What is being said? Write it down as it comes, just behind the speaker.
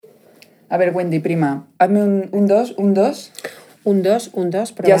A ver, Wendy, prima, hazme un 2, un 2. Un 2,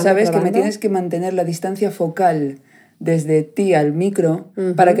 probando. Ya sabes que me tienes que mantener la distancia focal desde ti al micro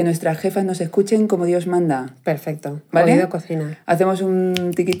para que nuestras jefas nos escuchen como Dios manda. Perfecto. ¿Vale? Oído cocina. Hacemos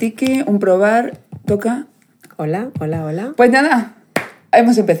un tiki-tiki, un probar, toca. Hola. Pues nada,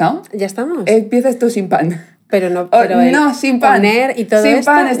 hemos empezado. ¿Ya estamos? Empiezas tú sin pan. Pero no, no, sin pan. Poner y todo sin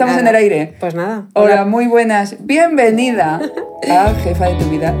esto, pan, estamos nada. en el aire. Pues nada. Hola, muy buenas. Bienvenida a Jefa de tu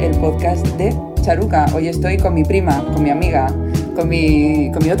Vida, el podcast de Charuca. Hoy estoy con mi prima, con mi amiga, con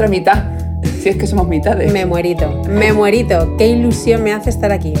mi otra mitad. Si es que somos mitades. Me muerito. Qué ilusión me hace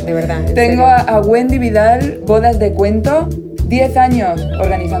estar aquí, de verdad. Tengo a Wendy Vidal, bodas de cuento, 10 años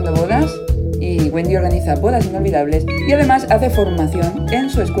organizando bodas. Y Wendy organiza bodas inolvidables y además hace formación en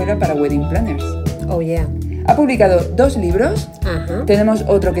su escuela para wedding planners. Oh, yeah. Ha publicado 2 libros. Ajá. Tenemos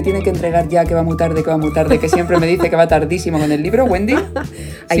otro que tiene que entregar ya, que va muy tarde, que siempre me dice que va tardísimo con el libro, Wendy.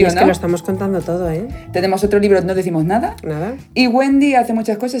 Ahí ¿Sí es o no? que lo estamos contando todo, ¿eh? Tenemos otro libro, No decimos nada. Nada. Y Wendy hace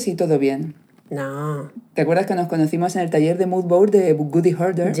muchas cosas y todo bien. No. ¿Te acuerdas que nos conocimos en el taller de mood board de Goody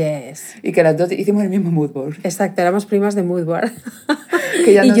Hoarder? Yes. Y que las dos hicimos el mismo mood board. Exacto, éramos primas de mood board.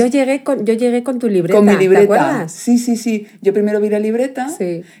 Que ya y nos... yo llegué con tu libreta. Con mi libreta. ¿Te acuerdas? Sí. Yo primero vi la libreta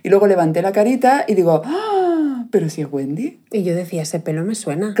Sí. y luego levanté la carita y digo, ¡ah! ¿Pero si es Wendy? Y yo decía, ese pelo me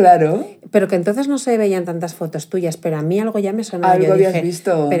suena. Claro. Pero que entonces no se veían tantas fotos tuyas, pero a mí algo ya me sonaba. Algo yo habías dije,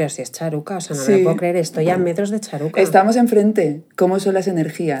 visto. Pero si es Charuca, o sea, no Sí. me lo puedo creer, estoy a metros de Charuca. Estamos enfrente. ¿Cómo son las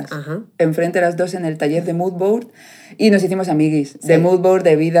energías? Ajá. Enfrente las dos en el taller de mood board y nos hicimos amiguis. Sí. De mood board,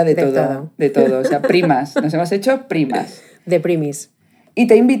 de vida, de todo. todo. De todo. O sea, primas. Nos hemos hecho primas. De primis. Y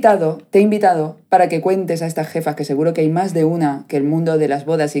te he invitado para que cuentes a estas jefas, que seguro que hay más de una que el mundo de las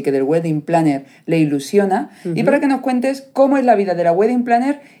bodas y que del wedding planner le ilusiona, y para que nos cuentes cómo es la vida de la wedding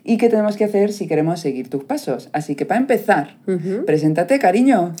planner y qué tenemos que hacer si queremos seguir tus pasos. Así que para empezar, preséntate,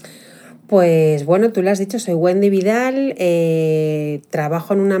 cariño. Pues bueno, tú lo has dicho, soy Wendy Vidal,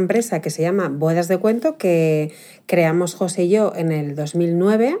 trabajo en una empresa que se llama Bodas de Cuento, que creamos José y yo en el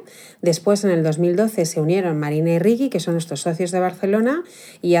 2009, después en el 2012 se unieron Marina y Ricky, que son nuestros socios de Barcelona,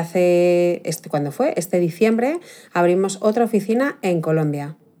 y ¿cuándo fue? Este diciembre abrimos otra oficina en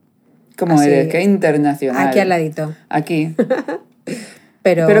Colombia. ¿Cómo Así, eres? Qué internacional. Aquí al ladito. Aquí.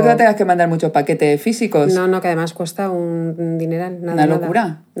 Pero Espero que no tengas que mandar muchos paquetes físicos. No, que además cuesta un dineral. Nada, Una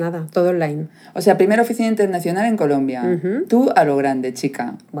locura. Nada, todo online. O sea, primera oficina internacional en Colombia. Tú a lo grande,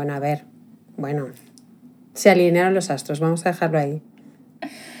 chica. Bueno, a ver. Se alinearon los astros, vamos a dejarlo ahí.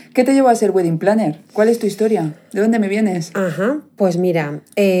 ¿Qué te llevó a ser wedding planner? ¿Cuál es tu historia? ¿De dónde me vienes? Ajá, pues mira,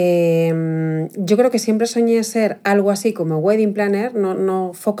 yo creo que siempre soñé ser algo así como wedding planner,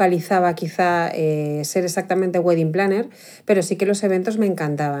 no focalizaba quizá ser exactamente wedding planner, pero sí que los eventos me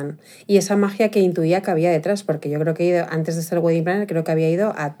encantaban. Y esa magia que intuía que había detrás, porque yo creo que he ido, antes de ser wedding planner, creo que había ido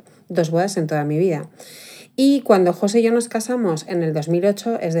a 2 bodas en toda mi vida. Y cuando José y yo nos casamos en el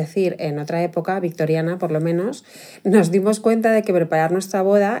 2008, es decir, en otra época victoriana por lo menos, nos dimos cuenta de que preparar nuestra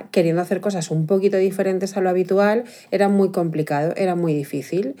boda, queriendo hacer cosas un poquito diferentes a lo habitual, era muy complicado, era muy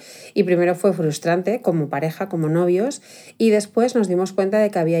difícil. Y primero fue frustrante como pareja, como novios, y después nos dimos cuenta de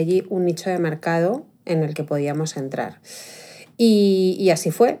que había allí un nicho de mercado en el que podíamos entrar. Y así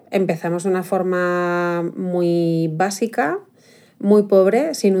fue. Empezamos de una forma muy básica, muy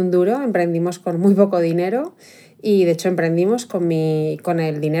pobre, sin un duro, emprendimos con muy poco dinero y de hecho emprendimos con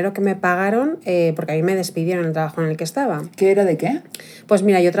el dinero que me pagaron porque a mí me despidieron el trabajo en el que estaba. ¿Qué era de qué? Pues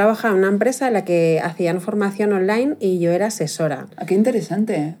mira, yo trabajaba en una empresa en la que hacían formación online y yo era asesora. Ah, qué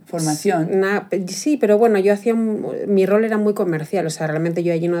interesante, formación. Sí, pero bueno, mi rol era muy comercial, o sea, realmente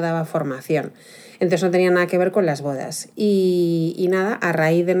yo allí no daba formación. Entonces no tenía nada que ver con las bodas. Y nada, a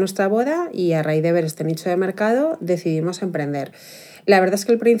raíz de nuestra boda y a raíz de ver este nicho de mercado, decidimos emprender. La verdad es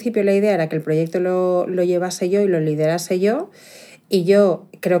que al principio la idea era que el proyecto lo llevase yo y lo liderase yo. Y yo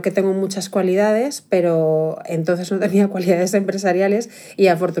creo que tengo muchas cualidades, pero entonces no tenía cualidades empresariales y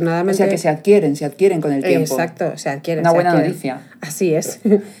afortunadamente... O sea, que se adquieren con el tiempo. Exacto, se adquieren. Una buena noticia. Así es.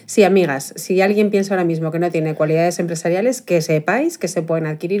 Sí, amigas, si alguien piensa ahora mismo que no tiene cualidades empresariales, que sepáis que se pueden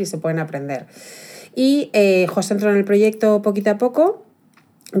adquirir y se pueden aprender. Y José entró en el proyecto poquito a poco,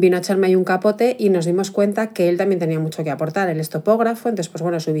 vino a echarme ahí un capote y nos dimos cuenta que él también tenía mucho que aportar. Él es topógrafo, entonces pues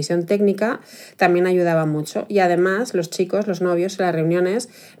bueno, su visión técnica también ayudaba mucho. Y además los chicos, los novios en las reuniones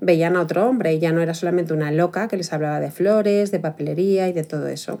veían a otro hombre y ya no era solamente una loca que les hablaba de flores, de papelería y de todo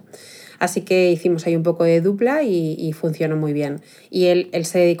eso. Así que hicimos ahí un poco de dupla y funcionó muy bien. Y él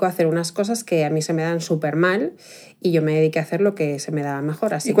se dedicó a hacer unas cosas que a mí se me dan súper mal y yo me dediqué a hacer lo que se me daba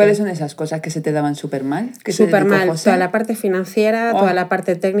mejor. Así ¿Y cuáles son esas cosas que se te daban súper mal? Súper mal, toda la parte financiera, toda la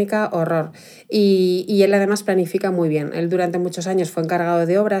parte técnica, horror. Y él además planifica muy bien. Él durante muchos años fue encargado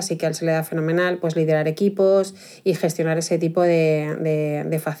de obras y que a él se le da fenomenal pues liderar equipos y gestionar ese tipo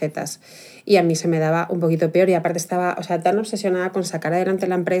de facetas. Y a mí se me daba un poquito peor y aparte estaba, o sea, tan obsesionada con sacar adelante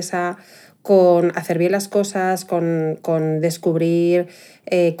la empresa, con hacer bien las cosas, con descubrir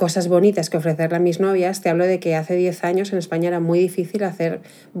cosas bonitas que ofrecerle a mis novias. Te hablo de que hace 10 años en España era muy difícil hacer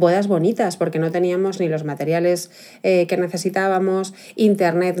bodas bonitas porque no teníamos ni los materiales que necesitábamos,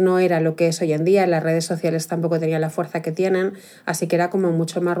 internet no era lo que es hoy en día, las redes sociales tampoco tenían la fuerza que tienen, así que era como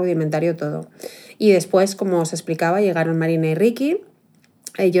mucho más rudimentario todo. Y después, como os explicaba, llegaron Marina y Ricky.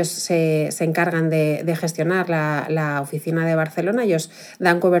 Ellos se encargan de gestionar la oficina de Barcelona. Ellos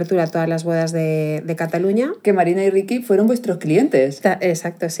dan cobertura a todas las bodas de Cataluña. Que Marina y Ricky fueron vuestros clientes.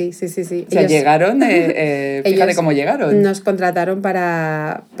 Exacto, sí. O sea, llegaron, fíjate cómo llegaron. Nos contrataron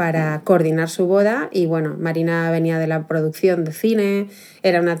para coordinar su boda y bueno, Marina venía de la producción de cine,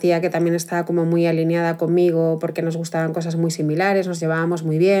 era una tía que también estaba como muy alineada conmigo porque nos gustaban cosas muy similares, nos llevábamos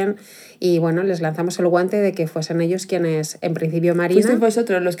muy bien y bueno, les lanzamos el guante de que fuesen ellos quienes, en principio Marina... ¿Fuisteis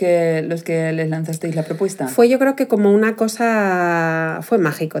vosotros los que les lanzasteis la propuesta? Fue yo creo que como una cosa... Fue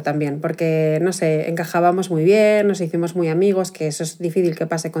mágico también, porque no sé, encajábamos muy bien, nos hicimos muy amigos, que eso es difícil que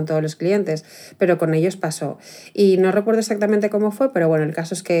pase con todos los clientes, pero con ellos pasó. Y no recuerdo exactamente cómo fue, pero bueno, el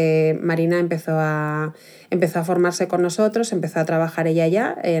caso es que Marina empezó a formarse con nosotros, empezó a trabajar ella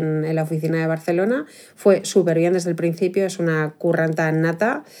ya en la oficina de Barcelona. Fue súper bien desde el principio, es una curranta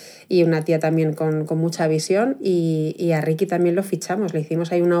nata y una tía también con mucha visión y a Ricky también lo fichamos, le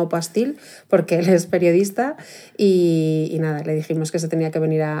hicimos ahí una OPA Still porque él es periodista y nada, le dijimos que se tenía que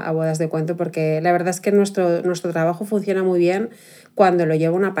venir a bodas de cuento porque la verdad es que nuestro trabajo funciona muy bien cuando lo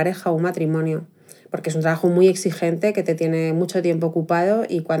lleva una pareja o un matrimonio, porque es un trabajo muy exigente que te tiene mucho tiempo ocupado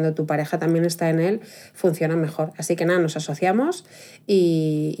y cuando tu pareja también está en él funciona mejor. Así que nada, nos asociamos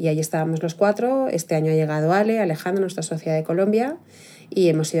y ahí estábamos los 4. Este año ha llegado Alejandra, nuestra socia de Colombia, y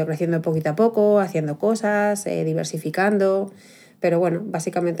hemos ido creciendo poquito a poco, haciendo cosas, diversificando, pero bueno,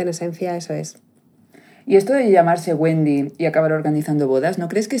 básicamente en esencia eso es. ¿Y esto de llamarse Wendy y acabar organizando bodas, no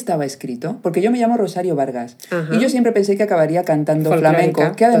crees que estaba escrito? Porque yo me llamo Rosario Vargas. Ajá. Y yo siempre pensé que acabaría cantando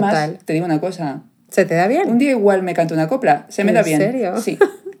flamenco, que además, total. Te digo una cosa... ¿Se te da bien? Un día igual me canto una copla, se me da bien. ¿En serio? Sí.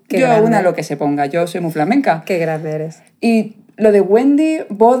 Yo grande. Una lo que se ponga, yo soy muy flamenca. Qué grande eres. Y lo de Wendy,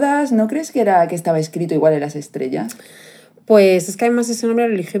 bodas, ¿no crees que estaba escrito igual en las estrellas? Pues es que además ese nombre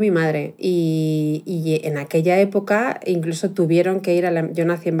lo eligió mi madre y en aquella época incluso tuvieron que ir yo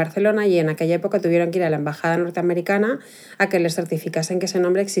nací en Barcelona y en aquella época tuvieron que ir a la embajada norteamericana a que les certificasen que ese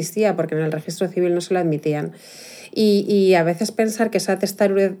nombre existía porque en el registro civil no se lo admitían. Y a veces pensar que esa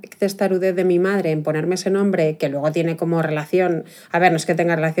testarudez de mi madre en ponerme ese nombre, que luego tiene como relación, a ver, no es que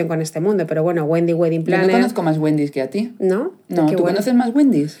tenga relación con este mundo, pero bueno, Wendy Wedding Planner. Yo no conozco más Wendys que a ti. ¿No? No, ¿tú conoces más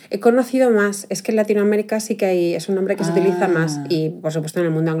Wendys? He conocido más, es que en Latinoamérica sí que es un nombre que se utiliza más y por supuesto en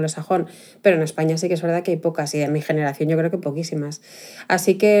el mundo anglosajón, pero en España sí que es verdad que hay pocas y de mi generación yo creo que poquísimas.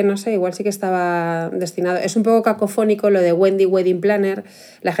 Así que no sé, igual sí que estaba destinado. Es un poco cacofónico lo de Wendy Wedding Planner,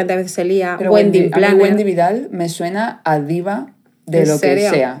 la gente a veces se lía. Pero Wendy Planner. A mí Wendy Vidal me suena a diva de lo que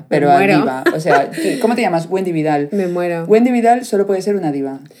sea, pero a diva. O sea, ¿cómo te llamas? Wendy Vidal. Me muero. Wendy Vidal solo puede ser una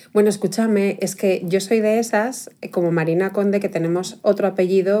diva. Bueno, escúchame, es que yo soy de esas, como Marina Conde, que tenemos otro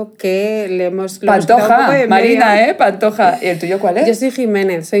apellido que le hemos... Pantoja, Marina, Pantoja. ¿Y el tuyo cuál es? Yo soy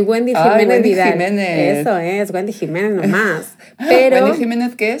Jiménez, soy Wendy Jiménez Wendy Vidal. Jiménez. Eso es, Wendy Jiménez nomás. Pero... Wendy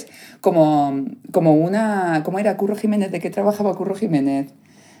Jiménez, que es como una... ¿Cómo era Curro Jiménez? ¿De qué trabajaba Curro Jiménez?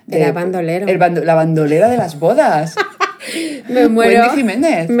 Era bandolero. La bandolera de las bodas. Me muero. Wendy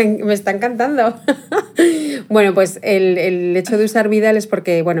Jiménez. Me está encantando. Bueno, pues el hecho de usar Vidal es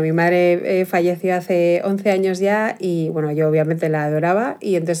porque, bueno, mi madre falleció hace 11 años ya y, bueno, yo obviamente la adoraba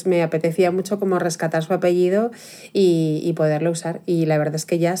y entonces me apetecía mucho como rescatar su apellido y poderlo usar. Y la verdad es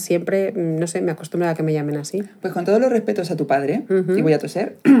que ya siempre, no sé, me acostumbro a que me llamen así. Pues con todos los respetos a tu padre, y voy a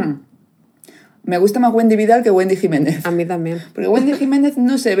toser... Me gusta más Wendy Vidal que Wendy Jiménez. A mí también. Porque Wendy Jiménez,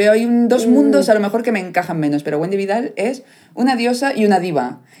 no sé, veo hay dos mundos a lo mejor que me encajan menos, pero Wendy Vidal es una diosa y una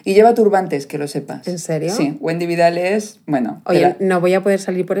diva. Y lleva turbantes, que lo sepas. ¿En serio? Sí, Wendy Vidal es, bueno... Oye, no voy a poder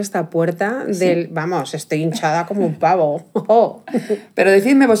salir por esta puerta del... Sí. Vamos, estoy hinchada como un pavo. Oh. Pero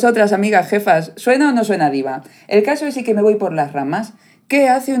decidme vosotras, amigas, jefas, ¿suena o no suena diva? El caso es que me voy por las ramas. ¿Qué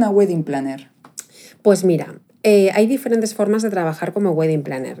hace una wedding planner? Pues mira... Hay diferentes formas de trabajar como wedding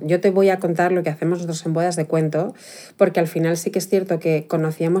planner. Yo te voy a contar lo que hacemos nosotros en bodas de cuento, porque al final sí que es cierto que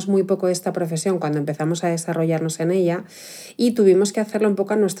conocíamos muy poco de esta profesión cuando empezamos a desarrollarnos en ella y tuvimos que hacerlo un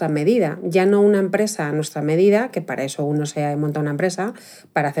poco a nuestra medida. Ya no una empresa a nuestra medida, que para eso uno se monta una empresa,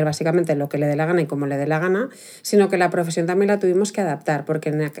 para hacer básicamente lo que le dé la gana y como le dé la gana, sino que la profesión también la tuvimos que adaptar, porque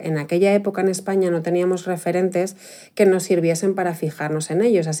en aquella época en España no teníamos referentes que nos sirviesen para fijarnos en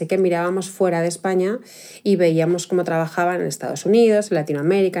ellos, así que mirábamos fuera de España y veíamos cómo trabajaban en Estados Unidos, en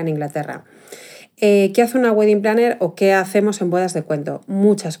Latinoamérica, en Inglaterra. ¿Qué hace una wedding planner o qué hacemos en bodas de cuento?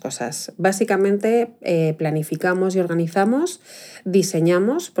 Muchas cosas. Básicamente planificamos y organizamos,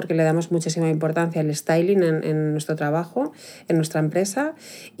 diseñamos, porque le damos muchísima importancia al styling en nuestro trabajo, en nuestra empresa,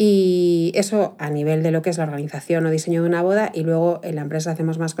 y eso a nivel de lo que es la organización o diseño de una boda, y luego en la empresa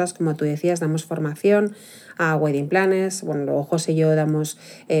hacemos más cosas, como tú decías, damos formación a wedding planners. Bueno, luego José y yo damos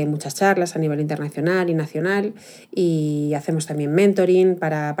muchas charlas a nivel internacional y nacional, y hacemos también mentoring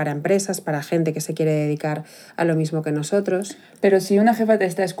para empresas, para gente que se quiere dedicar a lo mismo que nosotros. Pero si una jefa te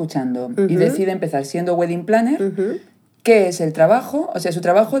está escuchando y decide empezar siendo wedding planner, ¿qué es el trabajo? O sea, su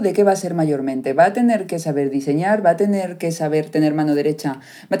trabajo, ¿de qué va a ser mayormente? ¿Va a tener que saber diseñar? ¿Va a tener que saber tener mano derecha?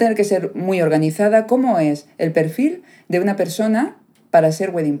 ¿Va a tener que ser muy organizada? ¿Cómo es el perfil de una persona para ser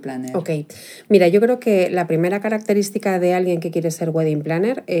wedding planner? Ok, mira, yo creo que la primera característica de alguien que quiere ser wedding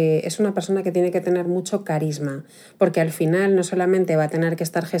planner es una persona que tiene que tener mucho carisma, porque al final no solamente va a tener que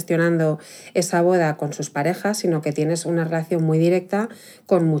estar gestionando esa boda con sus parejas, sino que tienes una relación muy directa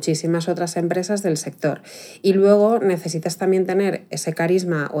con muchísimas otras empresas del sector. Y luego necesitas también tener ese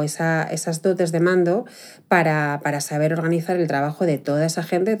carisma o esas dotes de mando para saber organizar el trabajo de toda esa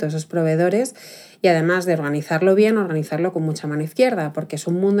gente, de todos esos proveedores, y además de organizarlo bien, organizarlo con mucha mano izquierda, porque es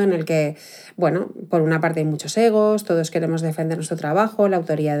un mundo en el que, bueno, por una parte hay muchos egos, todos queremos defender nuestro trabajo, la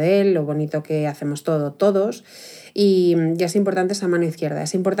autoría de él, lo bonito que hacemos todos, y es importante esa mano izquierda.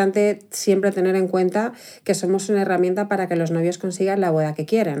 Es importante siempre tener en cuenta que somos una herramienta para que los novios consigan la boda que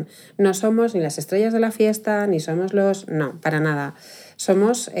quieren. No somos ni las estrellas de la fiesta, ni somos los... No, para nada.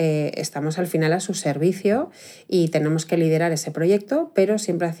 Estamos al final a su servicio y tenemos que liderar ese proyecto, pero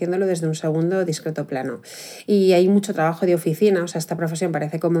siempre haciéndolo desde un segundo discreto plano. Y hay mucho trabajo de oficina, o sea, esta profesión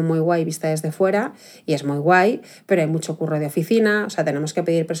parece como muy guay vista desde fuera y es muy guay, pero hay mucho curro de oficina, o sea, tenemos que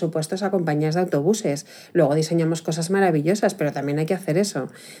pedir presupuestos a compañías de autobuses, luego diseñamos cosas maravillosas, pero también hay que hacer eso.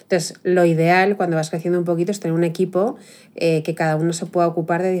 Entonces, lo ideal cuando vas creciendo un poquito es tener un equipo que cada uno se pueda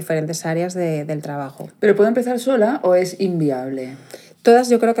ocupar de diferentes áreas del trabajo. ¿Pero puedo empezar sola o es inviable? Todas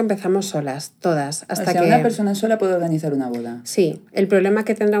yo creo que empezamos solas, todas. Hasta o sea, que una persona sola puede organizar una boda. Sí, el problema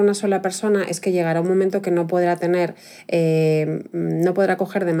que tendrá una sola persona es que llegará un momento que no podrá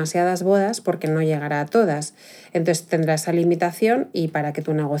coger demasiadas bodas porque no llegará a todas. Entonces tendrá esa limitación y para que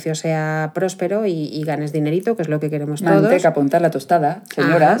tu negocio sea próspero y ganes dinerito, que es lo que queremos todos. Manteca, apuntar la tostada,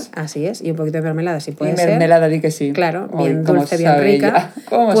 señoras. Ajá, así es, y un poquito de mermelada si puede ser. Y mermelada, di que sí. Claro, bien dulce, bien rica.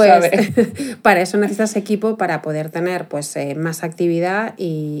 ¿Cómo sabe? Para eso necesitas equipo para poder tener pues más actividad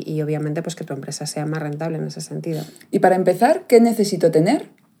y obviamente pues que tu empresa sea más rentable en ese sentido. Y para empezar, ¿qué necesito tener?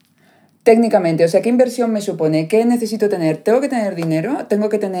 Técnicamente, o sea, ¿qué inversión me supone? ¿Qué necesito tener? ¿Tengo que tener dinero? ¿Tengo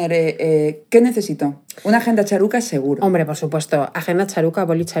que tener... ¿Qué necesito? Una agenda charuca seguro. Hombre, por supuesto. Agenda charuca,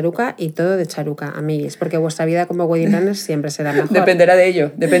 boli charuca y todo de charuca, amiguis. Porque vuestra vida como wedding planner siempre será mejor. Dependerá de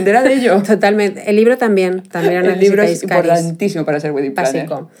ello. Totalmente. El libro también lo necesitáis. El libro es importantísimo para ser wedding planner.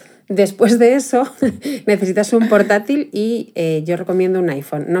 Básico. Después de eso, necesitas un portátil y yo recomiendo un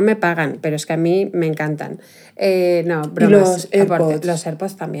iPhone. No me pagan, pero es que a mí me encantan. No, bromas. Y los AirPods. Los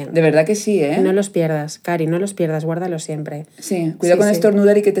AirPods también. De verdad que sí, ¿eh? No los pierdas, Cari, no los pierdas, guárdalos siempre. Sí, cuidado con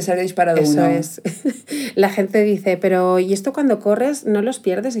estornudar y que te salga disparado uno. Eso es. La gente dice, pero ¿y esto cuando corres no los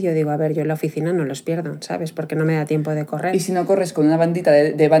pierdes? Y yo digo, a ver, yo en la oficina no los pierdo, ¿sabes? Porque no me da tiempo de correr. Y si no corres con una bandita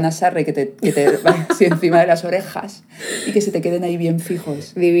de Vanna Sarre que te va así encima de las orejas y que se te queden ahí bien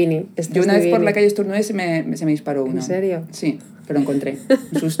fijos. Divini. Yo una vez por la calle estornudé y se me disparó uno. ¿En serio? Sí, pero lo encontré.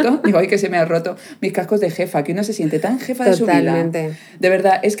 Un susto. Digo, ay, que se me ha roto mis cascos de jefa, que uno se siente tan jefa de su vida. Totalmente. De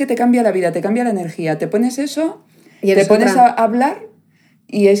verdad, es que te cambia la vida, te cambia la energía. Te pones eso, te pones a hablar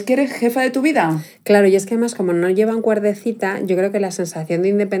y es que eres jefa de tu vida. Claro, y es que además como no llevan cuerdecita, yo creo que la sensación de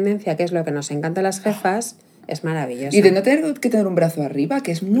independencia, que es lo que nos encanta a las jefas... Es maravilloso. Y de no tener que tener un brazo arriba,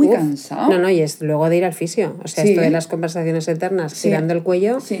 que es muy cansado. No, y es luego de ir al fisio. O sea, esto de las conversaciones eternas girando el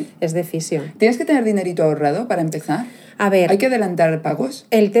cuello es de fisio. ¿Tienes que tener dinerito ahorrado para empezar? A ver, ¿hay que adelantar pagos?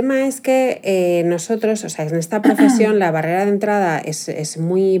 el tema es que nosotros, o sea, en esta profesión la barrera de entrada es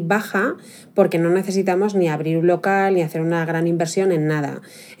muy baja porque no necesitamos ni abrir un local ni hacer una gran inversión en nada.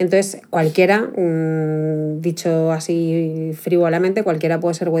 Entonces, cualquiera, dicho así frívolamente, cualquiera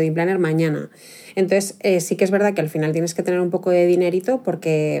puede ser wedding planner mañana. Entonces, sí que es verdad que al final tienes que tener un poco de dinerito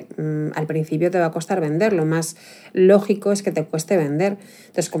porque al principio te va a costar vender. Lo más lógico es que te cueste vender.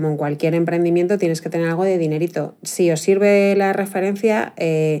 Entonces, como en cualquier emprendimiento, tienes que tener algo de dinerito. Si os sirve la referencia,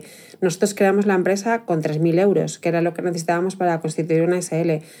 nosotros creamos la empresa con 3.000 euros, que era lo que necesitábamos para constituir una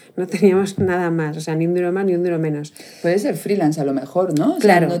SL. No teníamos nada más, o sea, ni un duro más ni un duro menos. Puede ser freelance a lo mejor, ¿no? O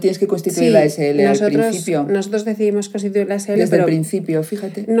Claro. sea, no tienes que constituir la SL al principio. Nosotros decidimos constituir la SL, Desde pero el principio,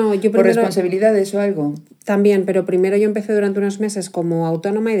 fíjate. No, yo ¿Por primero- responsabilidades o algo? También, pero primero yo empecé durante unos meses como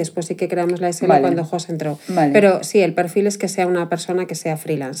autónoma y después sí que creamos la SL Vale. cuando Jos entró. Vale. Pero sí, el perfil es que sea una persona que sea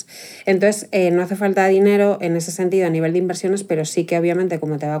freelance. Entonces, no hace falta dinero en ese sentido a nivel de inversiones, pero sí que obviamente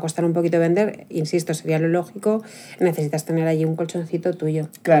como te va a costar un poquito vender, insisto, sería lo lógico, necesitas tener allí un colchoncito tuyo.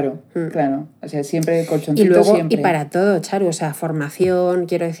 Claro, claro. O sea, siempre Y colchoncito, luego, siempre. y para todo, Charu, o sea, formación,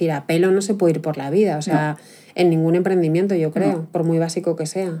 quiero decir, a pelo no se puede ir por la vida, o sea, en ningún emprendimiento, yo creo, por muy básico que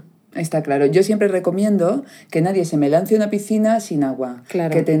sea. Está claro. Yo siempre recomiendo que nadie se me lance a una piscina sin agua.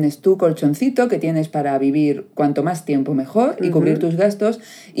 Claro. Que tienes tu colchoncito, que tienes para vivir cuanto más tiempo mejor y cubrir tus gastos.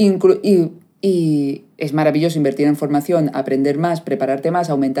 Y es maravilloso invertir en formación, aprender más, prepararte más,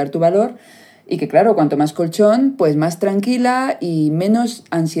 aumentar tu valor. Y que claro, cuanto más colchón, pues más tranquila y menos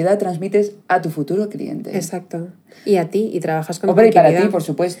ansiedad transmites a tu futuro cliente. Exacto. Y a ti, y trabajas con Hombre, y para tranquilidad. ti, por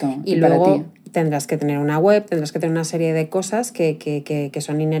supuesto. Y para luego ti. tendrás que tener una web, tendrás que tener una serie de cosas que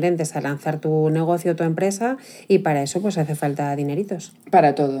son inherentes a lanzar tu negocio, tu empresa, y para eso pues hace falta dineritos.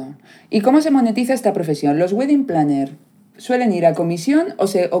 Para todo. ¿Y cómo se monetiza esta profesión? Los wedding planner suelen ir a comisión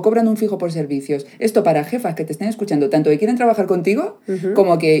o cobran un fijo por servicios. Esto para jefas que te estén escuchando, tanto que quieren trabajar contigo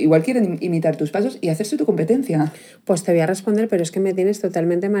como que igual quieren imitar tus pasos y hacerse tu competencia. Pues te voy a responder, pero es que me tienes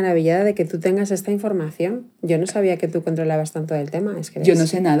totalmente maravillada de que tú tengas esta información. Yo no sabía que tú controlabas tanto del tema. Es que Yo no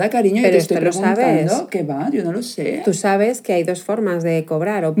sé nada, cariño, Pero y te estoy esto lo preguntando. sabes. ¿Qué va? Yo no lo sé. Tú sabes que hay dos formas de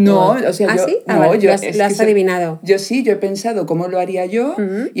cobrar. O No, por- o sea, ¿Ah, yo... sí? Ah, no, vale, yo lo has, es lo que has adivinado. Yo sí, yo he pensado cómo lo haría yo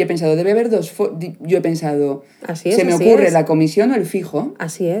y he pensado, debe haber yo he pensado, Así es, se me así ocurre es. la comisión o el fijo.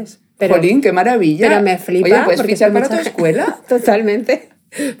 Así es. Pero, Jolín, qué maravilla. pero me flipa. Oye, ¿puedes porque fichar es para mucha tu escuela? Totalmente.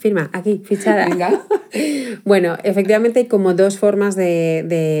 Firma, aquí, fichada. Venga. Bueno, efectivamente hay como dos formas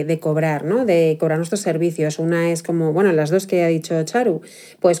de cobrar, ¿no? De cobrar nuestros servicios. Una es como, bueno, las dos que ha dicho Charu.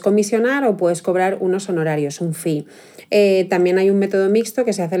 Puedes comisionar o puedes cobrar unos honorarios, un fee. También hay un método mixto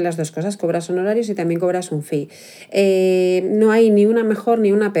que se hacen las dos cosas, cobras honorarios y también cobras un fee. No hay ni una mejor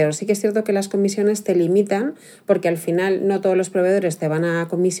ni una peor. Sí que es cierto que las comisiones te limitan porque al final no todos los proveedores te van a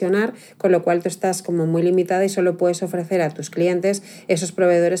comisionar, con lo cual tú estás como muy limitada y solo puedes ofrecer a tus clientes esos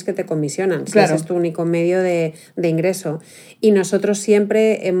proveedores que te comisionan, si Claro. ese es tu único medio de ingreso. Y nosotros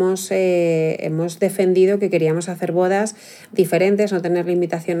siempre hemos defendido que queríamos hacer bodas diferentes, no tener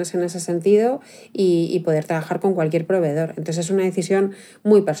limitaciones en ese sentido y poder trabajar con cualquier proveedor. Entonces es una decisión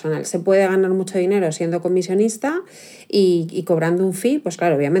muy personal. Se puede ganar mucho dinero siendo comisionista y cobrando un fee, pues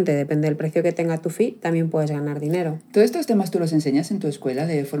claro, obviamente depende del precio que tenga tu fee, también puedes ganar dinero. ¿Todos estos temas tú los enseñas en tu escuela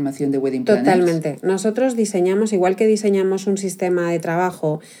de formación de wedding planners? Totalmente. Nosotros diseñamos, igual que diseñamos un sistema de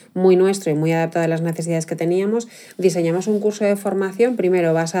trabajo muy nuestro y muy adaptado a las necesidades que teníamos, diseñamos un curso de formación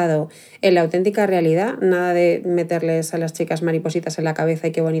primero basado en la auténtica realidad, nada de meterles a las chicas maripositas en la cabeza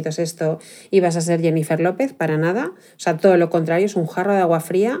y qué bonito es esto y vas a ser Jennifer López, para nada. O sea, todo lo contrario, es un jarro de agua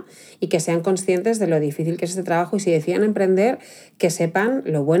fría y que sean conscientes de lo difícil que es este trabajo y si decían emprender, que sepan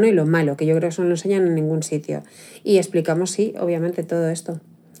lo bueno y lo malo, que yo creo que eso no lo enseñan en ningún sitio. Y explicamos, sí, obviamente todo esto.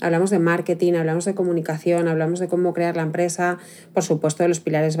 Hablamos de marketing, hablamos de comunicación, hablamos de cómo crear la empresa, por supuesto de los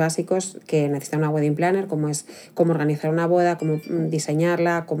pilares básicos que necesita una wedding planner, como es cómo organizar una boda, cómo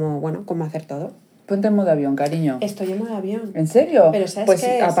diseñarla, cómo hacer todo. Ponte en modo avión, cariño. Estoy en modo avión. ¿En serio? Pero ¿sabes pues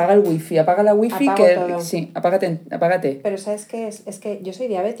qué es? apaga el wifi, apaga la wifi Apago que todo. sí, apágate. Pero ¿sabes qué es? Es que yo soy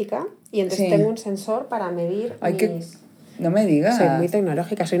diabética y entonces Sí. tengo un sensor para medir Ay, que mis... no me digas. Soy muy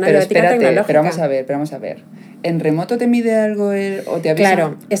tecnológica, soy una Pero diabética espérate, tecnológica. pero vamos a ver. ¿En remoto te mide algo o te avisa?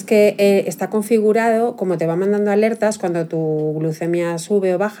 Claro, es que está configurado, como te va mandando alertas cuando tu glucemia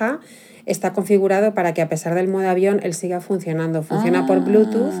sube o baja, está configurado para que a pesar del modo avión él siga funcionando. Funciona por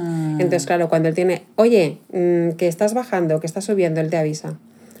Bluetooth. Entonces, claro, cuando él tiene, oye, que estás bajando, que estás subiendo, él te avisa.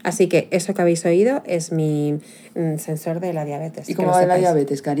 Así que eso que habéis oído es mi sensor de la diabetes. ¿Y cómo va la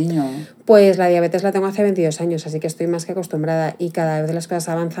diabetes, cariño? Pues la diabetes la tengo hace 22 años, así que estoy más que acostumbrada y cada vez las cosas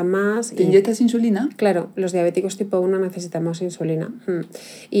avanzan más. ¿Te inyectas insulina? Claro, los diabéticos tipo 1 necesitamos insulina.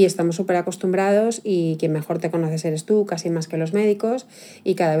 Y estamos súper acostumbrados y quien mejor te conoces eres tú, casi más que los médicos,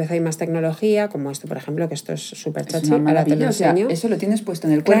 y cada vez hay más tecnología, como esto, por ejemplo, que esto es súper chachi, ahora te lo enseño. O sea, eso lo tienes puesto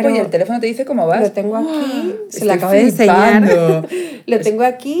en el cuerpo y el teléfono te dice cómo vas. Lo tengo aquí, se lo acabo de enseñar. Lo tengo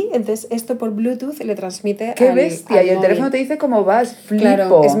aquí, entonces esto por Bluetooth le transmite ¡Qué bestia! Y el teléfono te dice cómo vas, flipo.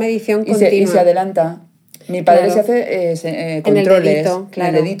 Claro, es medición continua. Y se adelanta. Mi padre se hace controles en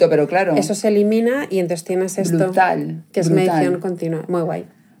el dedito, pero claro. Eso se elimina y entonces tienes esto. Brutal. Que es medición continua. Muy guay.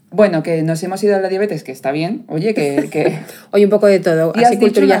 Bueno, que nos hemos ido a la diabetes, que está bien. Oye, que... Oye, un poco de todo, y así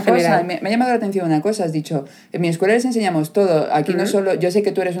cultura general. Me ha llamado la atención una cosa, has dicho, en mi escuela les enseñamos todo. Aquí no solo... Yo sé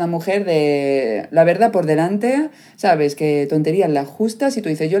que tú eres una mujer de la verdad por delante, ¿sabes? Que tonterías las justas y tú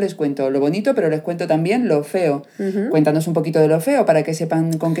dices, yo les cuento lo bonito, pero les cuento también lo feo. Cuéntanos un poquito de lo feo para que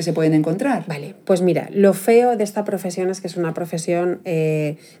sepan con qué se pueden encontrar. Vale, pues mira, lo feo de esta profesión es que es una profesión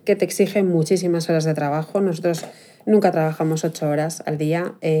que te exige muchísimas horas de trabajo. Nosotros nunca trabajamos 8 horas al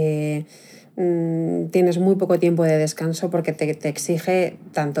día. Tienes muy poco tiempo de descanso porque te exige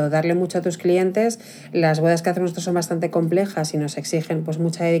tanto darle mucho a tus clientes. Las bodas que hacemos nosotros son bastante complejas y nos exigen pues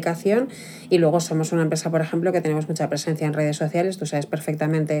mucha dedicación, y luego somos una empresa, por ejemplo, que tenemos mucha presencia en redes sociales. Tú sabes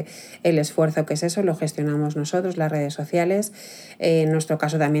perfectamente el esfuerzo que es eso, lo gestionamos nosotros, las redes sociales. En nuestro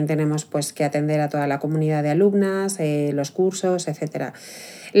caso también tenemos pues que atender a toda la comunidad de alumnas, los cursos, etcétera.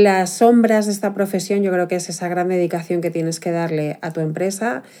 Las sombras de esta profesión yo creo que es esa gran dedicación que tienes que darle a tu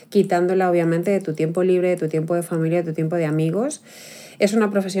empresa, quitándola obviamente de tu tiempo libre, de tu tiempo de familia, de tu tiempo de amigos. Es una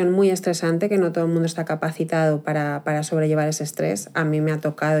profesión muy estresante, que no todo el mundo está capacitado para sobrellevar ese estrés. A mí me ha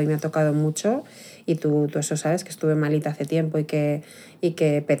tocado y me ha tocado mucho, y tú eso sabes, que estuve malita hace tiempo y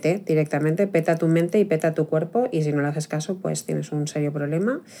que peté directamente, peta tu mente y peta tu cuerpo, y si no le haces caso pues tienes un serio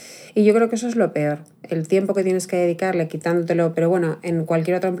problema. Y yo creo que eso es lo peor, el tiempo que tienes que dedicarle quitándotelo, pero bueno, en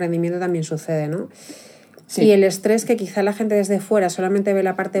cualquier otro emprendimiento también sucede, ¿no? Sí. Y el estrés que quizá la gente desde fuera solamente ve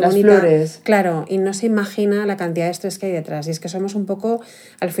la parte las bonita. Flores. Claro, y no se imagina la cantidad de estrés que hay detrás. Y es que somos un poco,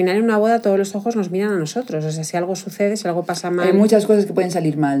 al final en una boda todos los ojos nos miran a nosotros. O sea, si algo sucede, si algo pasa mal. Hay muchas cosas que pueden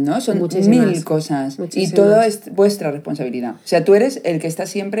salir mal, ¿no? Son mil cosas. Y todo es vuestra responsabilidad. O sea, tú eres el que está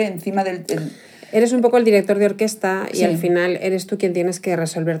siempre encima del... Eres un poco el director de orquesta y al final eres tú quien tienes que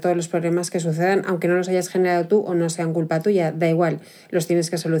resolver todos los problemas que sucedan, aunque no los hayas generado tú o no sean culpa tuya. Da igual, los tienes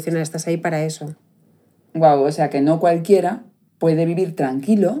que solucionar, estás ahí para eso. Wow, o sea que no cualquiera puede vivir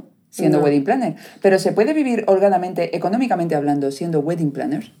tranquilo siendo wedding planner, pero ¿se puede vivir holgadamente, económicamente hablando, siendo wedding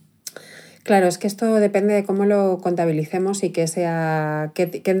planner? Claro, es que esto depende de cómo lo contabilicemos y qué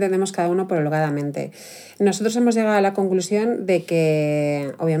entendemos cada uno por holgadamente. Nosotros hemos llegado a la conclusión de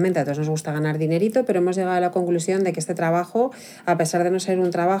que, obviamente a todos nos gusta ganar dinerito, pero hemos llegado a la conclusión de que este trabajo, a pesar de no ser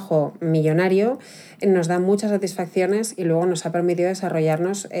un trabajo millonario, nos da muchas satisfacciones y luego nos ha permitido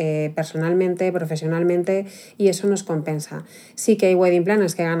desarrollarnos personalmente, profesionalmente, y eso nos compensa. Sí que hay wedding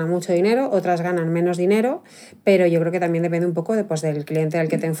planners que ganan mucho dinero, otras ganan menos dinero, pero yo creo que también depende un poco del cliente al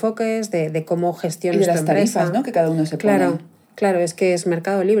que te enfoques, de cómo gestiones tu empresa. Y de las tarifas, ¿no? Que cada uno se pone. Claro, es que es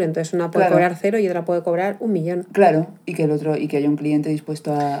mercado libre, entonces una puede cobrar 0 y otra puede cobrar 1 millón. Claro, y que haya un cliente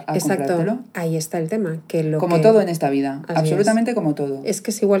dispuesto a comprártelo. Ahí está el tema. Como todo en esta vida, absolutamente como todo. Es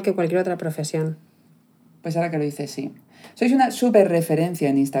que es igual que cualquier otra profesión. Pues ahora que lo dices, sí. Sois una súper referencia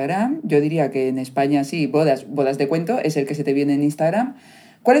en Instagram. Yo diría que en España sí, bodas de cuento, es el que se te viene en Instagram.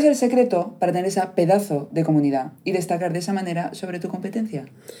 ¿Cuál es el secreto para tener esa pedazo de comunidad y destacar de esa manera sobre tu competencia?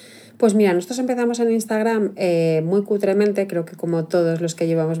 Pues mira, nosotros empezamos en Instagram muy cutremente, creo que como todos los que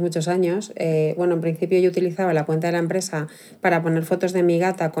llevamos muchos años. Bueno, en principio yo utilizaba la cuenta de la empresa para poner fotos de mi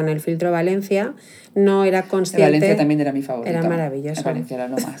gata con el filtro Valencia. No era consciente... Valencia también era mi favorito. Era maravilloso. Valencia era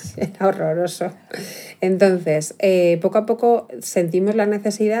lo más. Era horroroso. Entonces, poco a poco sentimos la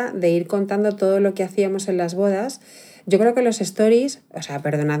necesidad de ir contando todo lo que hacíamos en las bodas. Yo creo que los stories, o sea,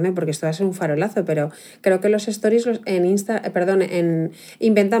 perdonadme porque esto va a ser un farolazo, pero creo que los stories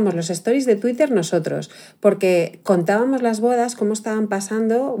inventamos los stories de Twitter nosotros, porque contábamos las bodas, cómo estaban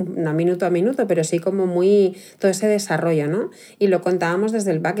pasando, no minuto a minuto, pero sí como muy todo ese desarrollo, ¿no? Y lo contábamos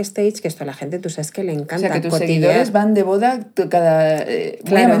desde el backstage, que esto a la gente, tú sabes que le encanta. O sea, que tus seguidores van de boda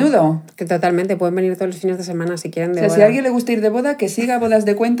muy a menudo. Que totalmente, pueden venir todos los fines de semana si quieren de boda. Si a alguien le gusta ir de boda, que siga Bodas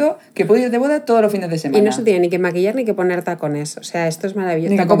de Cuento, que puede ir de boda todos los fines de semana. Y no se tiene ni que maquillar ni que que poner tacones. O sea, esto es maravilloso.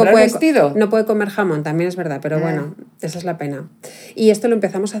 Ni que Tampoco comprar puede, vestido. no puede comer jamón, también es verdad, pero bueno, esa es la pena. Y esto lo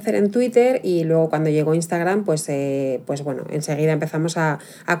empezamos a hacer en Twitter y luego cuando llegó Instagram, pues bueno, enseguida empezamos a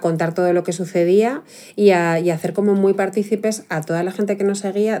contar todo lo que sucedía y a hacer como muy partícipes a toda la gente que nos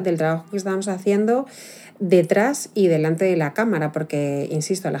seguía del trabajo que estábamos haciendo detrás y delante de la cámara, porque,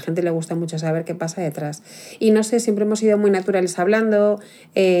 insisto, a la gente le gusta mucho saber qué pasa detrás. Y no sé, siempre hemos sido muy naturales hablando,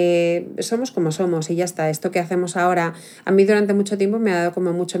 somos como somos y ya está. Esto que hacemos ahora, a mí durante mucho tiempo me ha dado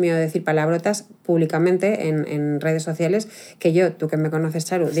como mucho miedo decir palabrotas públicamente en redes sociales, que yo, tú que me conoces,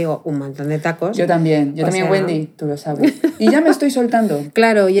 Charu, digo un montón de tacos. Yo también, Wendy, tú lo sabes. Y ya me estoy soltando.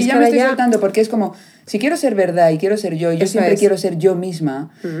 Claro, y es ya que me estoy ya... soltando porque es como, si quiero ser verdad y quiero ser yo, y yo siempre quiero ser yo misma,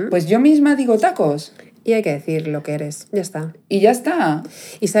 pues yo misma digo tacos. Y hay que decir lo que eres, ya está. Y ya está.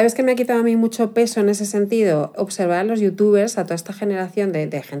 Y ¿sabes qué me ha quitado a mí mucho peso en ese sentido? Observar a los youtubers, a toda esta generación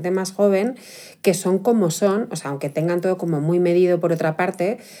de gente más joven, que son como son, o sea, aunque tengan todo como muy medido por otra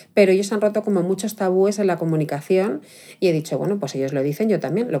parte, pero ellos han roto como muchos tabúes en la comunicación y he dicho, bueno, pues ellos lo dicen, yo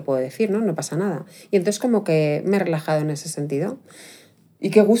también lo puedo decir, ¿no? No pasa nada. Y entonces como que me he relajado en ese sentido. Y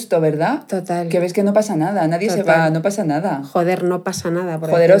qué gusto, ¿verdad? Total. Que ves que no pasa nada, nadie se va, no pasa nada. Joder, no pasa nada.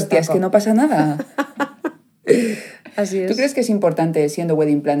 Joder, hostia, es que no pasa nada. Así es. ¿Tú crees que es importante, siendo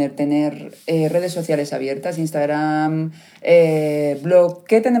wedding planner, tener redes sociales abiertas, Instagram, blog?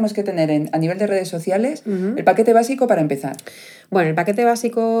 ¿Qué tenemos que tener a nivel de redes sociales? El paquete básico para empezar. Bueno, el paquete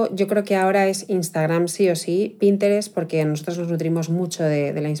básico yo creo que ahora es Instagram sí o sí, Pinterest, porque nosotros nos nutrimos mucho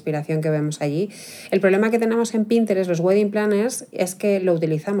de la inspiración que vemos allí. El problema que tenemos en Pinterest, los wedding planners, es que lo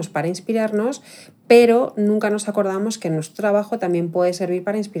utilizamos para inspirarnos, pero nunca nos acordamos que nuestro trabajo también puede servir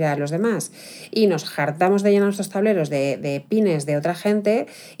para inspirar a los demás. Y nos hartamos de llenar nuestros tableros de pines de otra gente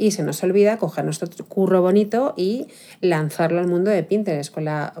y se nos olvida coger nuestro curro bonito y lanzarlo al mundo de Pinterest con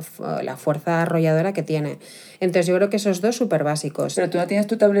la fuerza arrolladora que tiene. Entonces yo creo que esos dos súper básicos. ¿Pero tú no tienes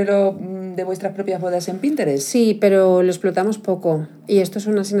tu tablero de vuestras propias bodas en Pinterest? Sí, pero lo explotamos poco. Y esto es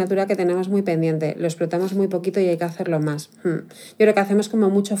una asignatura que tenemos muy pendiente. Lo explotamos muy poquito y hay que hacerlo más. Yo creo que hacemos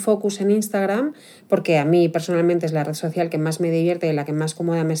como mucho focus en Instagram, porque a mí personalmente es la red social que más me divierte y en la que más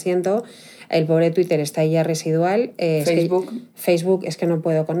cómoda me siento. El pobre Twitter está ahí ya residual. Facebook es que no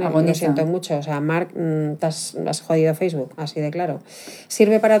puedo con él. Agoniza. Lo siento mucho. O sea, Marc, has jodido Facebook, así de claro.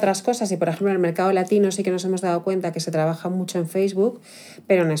 Sirve para otras cosas y, por ejemplo, en el mercado latino sí que nos hemos dado cuenta que se trabaja mucho en Facebook,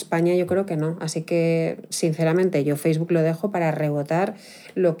 pero en España yo creo que no. Así que, sinceramente, yo Facebook lo dejo para rebotar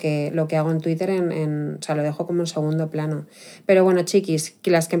lo que hago en Twitter, o sea, lo dejo como en segundo plano. Pero bueno, chiquis,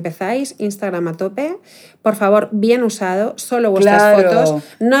 que las que empezáis, Instagram a tope, por favor, bien usado, solo vuestras fotos,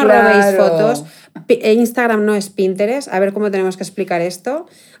 no robéis fotos. Instagram no es Pinterest, a ver cómo tenemos que explicar esto.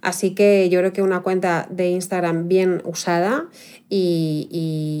 Así que yo creo que una cuenta de Instagram bien usada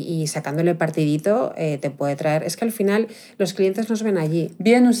y sacándole partidito te puede traer. Es que al final los clientes nos ven allí.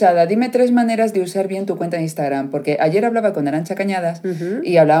 Bien usada. Dime 3 maneras de usar bien tu cuenta de Instagram, porque ayer hablaba con Arantxa Cañadas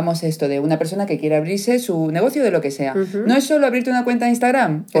y hablábamos esto de una persona que quiere abrirse su negocio de lo que sea. No es solo abrirte una cuenta de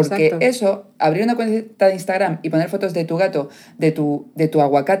Instagram, porque Exacto. eso, abrir una cuenta de Instagram y poner fotos de tu gato, de tu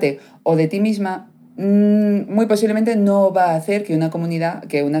aguacate o de ti misma, muy posiblemente no va a hacer que una comunidad,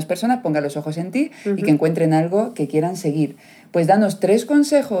 que unas personas pongan los ojos en ti y que encuentren algo que quieran seguir. Pues danos 3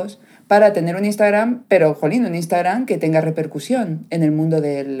 consejos para tener un Instagram, pero, jolín, un Instagram que tenga repercusión en el mundo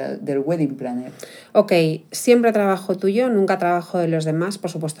del wedding planner. Ok, siempre trabajo tuyo, nunca trabajo de los demás,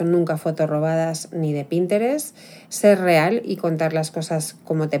 por supuesto nunca fotos robadas ni de Pinterest. Ser real y contar las cosas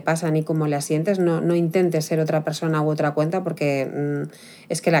como te pasan y como las sientes, no intentes ser otra persona u otra cuenta porque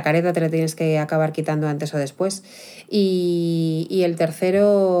es que la careta te la tienes que acabar quitando antes o después. Y el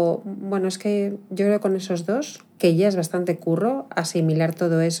tercero, bueno, es que yo creo que con esos dos, que ya es bastante curro, asimilar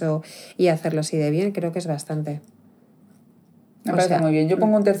todo eso y hacerlo así de bien, creo que es bastante. Me parece muy bien. Yo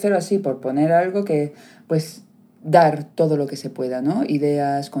pongo un tercero así por poner algo que, pues, dar todo lo que se pueda, ¿no?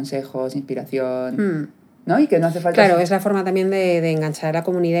 Ideas, consejos, inspiración, ¿no? Y que no hace falta... Claro, es la forma también de enganchar a la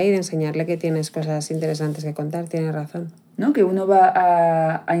comunidad y de enseñarle que tienes cosas interesantes que contar, tienes razón. ¿No? Que uno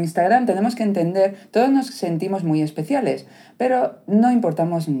va a Instagram, tenemos que entender, todos nos sentimos muy especiales, pero no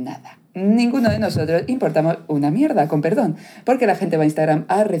importamos nada. Ninguno de nosotros importamos una mierda, con perdón, porque la gente va a Instagram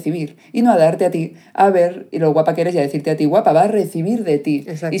a recibir y no a darte a ti, a ver, y lo guapa que eres y a decirte a ti guapa, va a recibir de ti.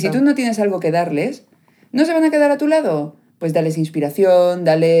 Exacto. Y si tú no tienes algo que darles, ¿no se van a quedar a tu lado? Pues dales inspiración,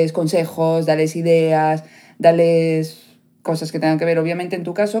 dales consejos, dales ideas, dales cosas que tengan que ver, obviamente, en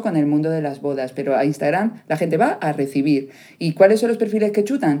tu caso, con el mundo de las bodas. Pero a Instagram la gente va a recibir. ¿Y cuáles son los perfiles que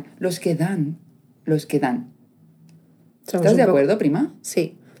chutan? Los que dan. Los que dan. ¿Estás de acuerdo, prima?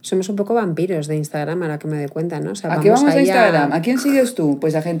 Sí. Somos un poco vampiros de Instagram, ahora que me doy cuenta, ¿no? O sea, ¿A qué vamos a ahí Instagram? ¿A quién sigues tú?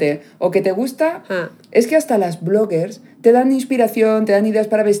 Pues a gente o que te gusta... Ah. Es que hasta las bloggers te dan inspiración, te dan ideas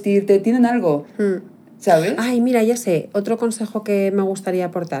para vestirte, tienen algo, ¿sabes? Ay, mira, ya sé, otro consejo que me gustaría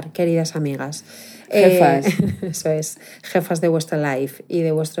aportar, queridas amigas. Jefas. Eso es, jefas de vuestra life y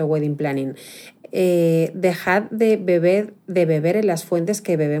de vuestro wedding planning. Dejad de beber en las fuentes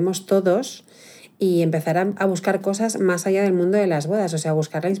que bebemos todos y empezar a buscar cosas más allá del mundo de las bodas, o sea,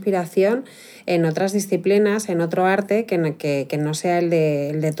 buscar la inspiración en otras disciplinas, en otro arte que no sea el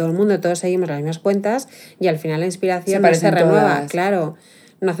de todo el mundo, todos seguimos las mismas cuentas y al final la inspiración no se renueva, todas. claro,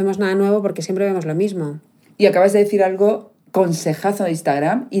 no hacemos nada nuevo porque siempre vemos lo mismo. Y acabas de decir algo, consejazo de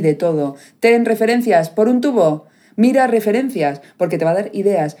Instagram y de todo. Ten referencias por un tubo. Mira referencias, porque te va a dar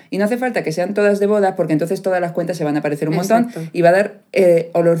ideas. Y no hace falta que sean todas de boda, porque entonces todas las cuentas se van a aparecer un montón. Y va a dar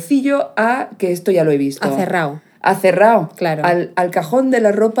olorcillo a que esto ya lo he visto. A cerrado. A cerrado. Claro. Al cajón de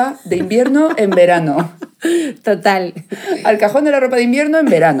la ropa de invierno en verano. Total. Al cajón de la ropa de invierno en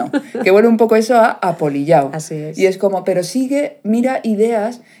verano. Que vuelve un poco eso a apolillao. Así es. Y es como, pero sigue, mira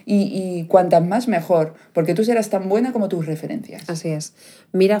ideas y cuantas más mejor, porque tú serás tan buena como tus referencias. Así es.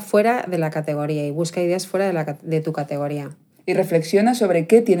 Mira fuera de la categoría y busca ideas fuera de tu categoría. Y reflexiona sobre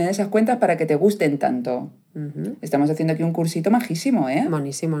qué tienen esas cuentas para que te gusten tanto. Estamos haciendo aquí un cursito majísimo, ¿eh?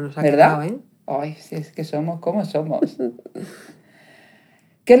 Buenísimo, nos ha ¿verdad? quedado, ¿eh? Ay, si es que somos como somos.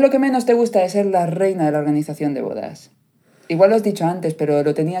 ¿Qué es lo que menos te gusta de ser la reina de la organización de bodas? Igual lo has dicho antes, pero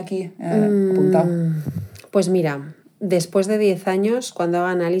lo tenía aquí apuntado. Pues mira, después de 10 años, cuando hago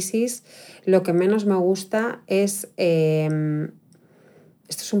análisis, lo que menos me gusta es... esto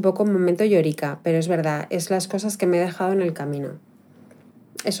es un poco un momento llorica, pero es verdad, es las cosas que me he dejado en el camino.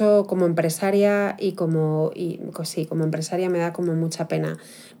 Eso como empresaria como empresaria me da como mucha pena.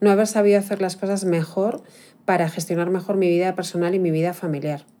 No haber sabido hacer las cosas mejor para gestionar mejor mi vida personal y mi vida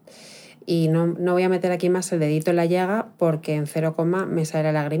familiar. Y no voy a meter aquí más el dedito en la llaga porque en 0, me sale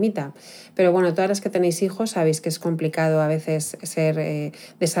la lagrimita. Pero bueno, todas las que tenéis hijos sabéis que es complicado a veces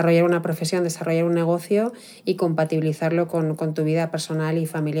desarrollar una profesión, desarrollar un negocio y compatibilizarlo con tu vida personal y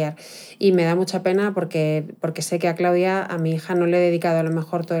familiar. Y me da mucha pena porque sé que a Claudia, a mi hija, no le he dedicado a lo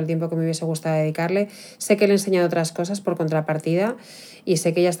mejor todo el tiempo que me hubiese gustado dedicarle. Sé que le he enseñado otras cosas por contrapartida y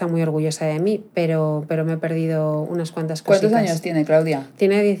sé que ella está muy orgullosa de mí, pero me he perdido unas cuantas cositas. ¿Cuántos años tiene Claudia?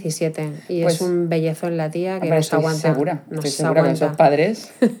 Tiene 17 y pues, es un bellezón la tía que hombre, nos aguanta. Estoy segura que esos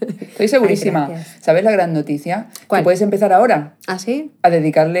padres. Estoy segurísima. Ay, ¿sabes la gran noticia? ¿Cuál? Que puedes empezar ahora. ¿Ah, sí? A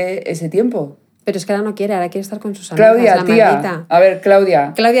dedicarle ese tiempo. Pero es que ahora no quiere, ahora quiere estar con sus amigas. Claudia, la tía. maldita. A ver,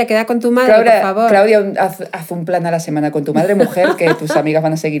 Claudia. Claudia, queda con tu madre, por favor. Claudia, haz un plan a la semana con tu madre, mujer, que tus amigas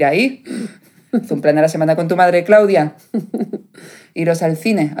van a seguir ahí. Haz un plan a la semana con tu madre, Claudia. Iros al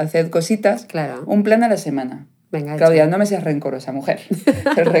cine, haced cositas. Claro. Un plan a la semana. Venga, Claudia, no me seas rencorosa, mujer.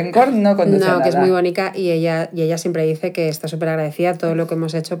 El rencor no conduce a nada. No, que es muy bonita y ella siempre dice que está súper agradecida todo lo que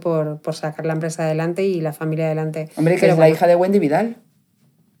hemos hecho por sacar la empresa adelante y la familia adelante. Hombre, que es la hija de Wendy Vidal.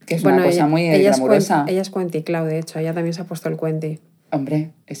 Que es una cosa muy glamurosa. Ella es Cuenti Clau, de hecho. Ella también se ha puesto el Cuenti.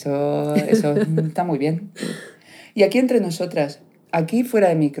 Hombre, eso está muy bien. Y aquí entre nosotras, aquí fuera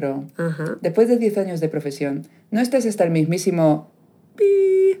de micro, Ajá. después de 10 años de profesión, no estás hasta el mismísimo...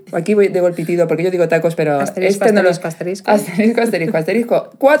 Aquí voy de golpitido porque yo digo tacos, pero asterisco, este no asterisco, asterisco. Asterisco, asterisco.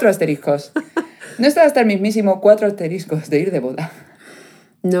 4 asteriscos. No estás hasta el mismísimo 4 asteriscos de ir de boda.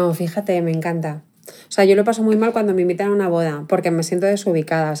 No, fíjate, me encanta. O sea, yo lo paso muy mal cuando me invitan a una boda, porque me siento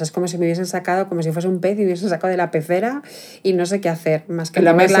desubicada. O sea, es como si me hubiesen sacado, como si fuese un pez y me hubiesen sacado de la pecera y no sé qué hacer, más que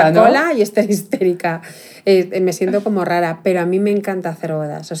mover la cola y estar histérica. Me siento como rara, pero a mí me encanta hacer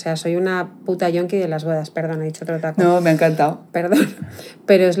bodas. O sea, soy una puta yonki de las bodas. Perdón, he dicho otro taco. No, me ha encantado. Perdón,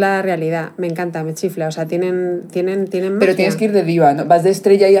 pero es la realidad. Me encanta, me chifla. O sea, tienen magia. Pero tienes que ir de diva, ¿no? Vas de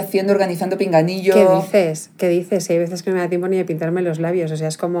estrella ahí organizando pinganillo. ¿Qué dices? Y hay veces que no me da tiempo ni de pintarme los labios. O sea,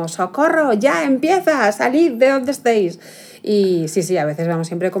 es como, ¡socorro! ¡Ya empieza! ¡Salid de donde estéis! Y sí, a veces vamos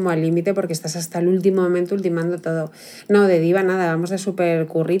siempre como al límite porque estás hasta el último momento ultimando todo. No, de diva nada, vamos de súper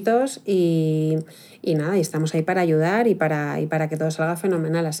curritos y nada, y estamos ahí para ayudar y para que todo salga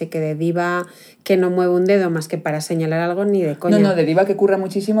fenomenal. Así que de diva que no mueve un dedo más que para señalar algo ni de coña. No, de diva que curra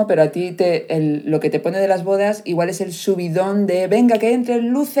muchísimo, pero a ti lo que te pone de las bodas igual es el subidón de venga, que entren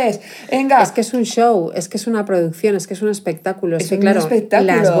luces, venga. Es que es un show, es que es una producción, es que es un espectáculo. Es que, claro,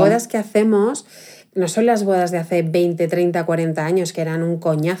 las bodas que hacemos no son las bodas de hace 20, 30 30, 40 años, que eran un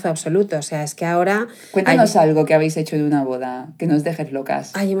coñazo absoluto. O sea, es que ahora... Cuéntanos algo que habéis hecho de una boda, que nos dejes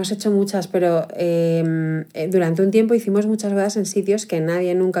locas. Ay, hemos hecho muchas, pero durante un tiempo hicimos muchas bodas en sitios que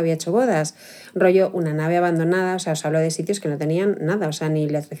nadie nunca había hecho bodas. Rollo, una nave abandonada, o sea, os hablo de sitios que no tenían nada, o sea, ni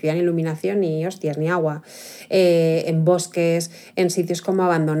electricidad, ni iluminación, ni hostias, ni agua. En bosques, en sitios como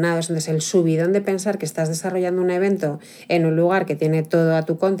abandonados. Entonces, el subidón de pensar que estás desarrollando un evento en un lugar que tiene todo a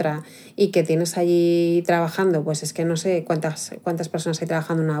tu contra y que tienes allí trabajando, pues es que no sé cuántas personas hay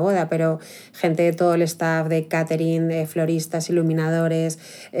trabajando en una boda, pero gente de todo el staff, de catering, de floristas, iluminadores,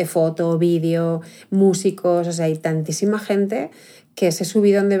 foto, vídeo, músicos, o sea, hay tantísima gente que ese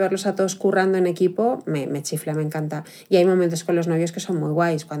subidón de verlos a todos currando en equipo me chifla, me encanta. Y hay momentos con los novios que son muy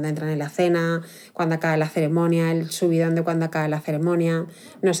guays, cuando entran en la cena, cuando acaba la ceremonia, el subidón de cuando acaba la ceremonia.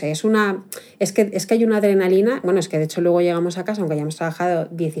 No sé, es que hay una adrenalina. Bueno, es que de hecho luego llegamos a casa, aunque hayamos trabajado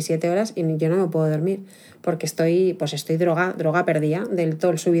 17 horas y yo no me puedo dormir, porque estoy droga perdida del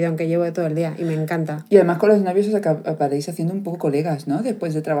todo el subidón que llevo de todo el día y me encanta. Y además con los novios os acabaréis haciendo un poco colegas, ¿no?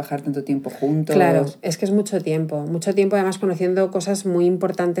 Después de trabajar tanto tiempo juntos. Claro, es que es mucho tiempo además conociendo cosas muy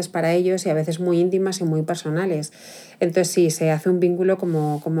importantes para ellos y a veces muy íntimas y muy personales. Entonces sí, se hace un vínculo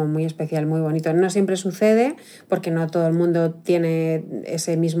como muy especial, muy bonito. No siempre sucede porque no todo el mundo tiene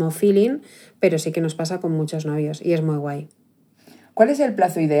ese mismo feeling, pero sí que nos pasa con muchos novios y es muy guay. ¿Cuál es el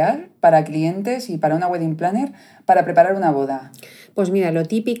plazo ideal para clientes y para una wedding planner para preparar una boda? Pues mira, lo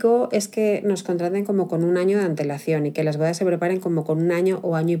típico es que nos contraten como con un año de antelación y que las bodas se preparen como con un año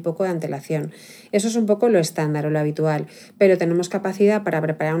o año y poco de antelación. Eso es un poco lo estándar o lo habitual, pero tenemos capacidad para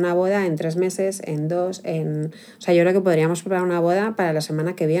preparar una boda en 3 meses, en 2, O sea, yo creo que podríamos preparar una boda para la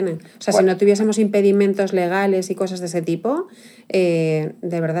semana que viene. O sea, si no tuviésemos impedimentos legales y cosas de ese tipo, de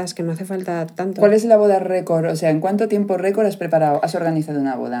verdad es que no hace falta tanto. ¿Cuál es la boda récord? O sea, ¿en cuánto tiempo récord has organizado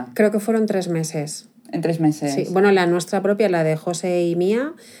una boda? Creo que fueron 3 meses. En 3 meses. Sí, bueno, la nuestra propia, la de José y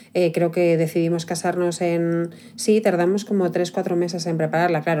mía, creo que decidimos casarnos Sí, tardamos como 3-4 meses en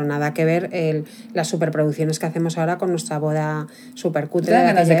prepararla. Claro, nada que ver las superproducciones que hacemos ahora con nuestra boda super cutre. ¿Te dan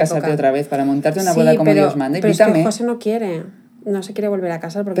ganas de casarte otra vez para montarte una boda como Dios manda? Pero es que José no quiere. No se quiere volver a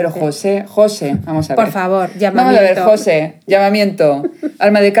casar porque... Pero José, vamos a ver. Por favor, llamamiento. Vamos a ver, José, llamamiento.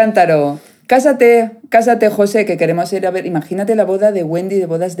 Alma de cántaro. Cásate, José, que queremos ir a ver. Imagínate la boda de Wendy de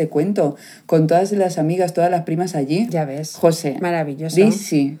Bodas de Cuento, con todas las amigas, todas las primas allí. Ya ves. José. Maravilloso.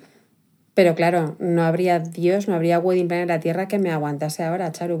 Sí. Pero claro, no habría wedding planner en la tierra que me aguantase ahora,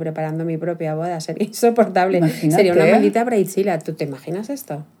 Charu, preparando mi propia boda. Sería insoportable. Imagínate. Sería una maldita Bridezilla. ¿Tú te imaginas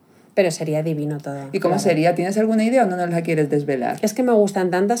esto? Pero sería divino todo. ¿Y cómo sería? ¿Tienes alguna idea o no nos la quieres desvelar? Es que me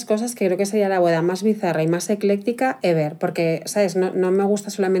gustan tantas cosas que creo que sería la boda más bizarra y más ecléctica ever, porque, ¿sabes? No me gusta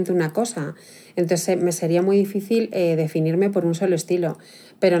solamente una cosa. Entonces me sería muy difícil definirme por un solo estilo.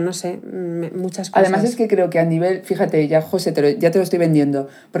 Pero no sé, muchas cosas. Además es que creo que a nivel, fíjate, ya José, ya te lo estoy vendiendo,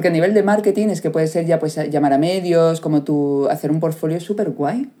 porque a nivel de marketing es que puede ser ya pues llamar a medios, como tú, hacer un portfolio súper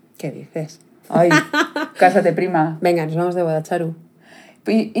guay. ¿Qué dices? Ay, cásate, prima. Venga, nos vamos de boda, Charu.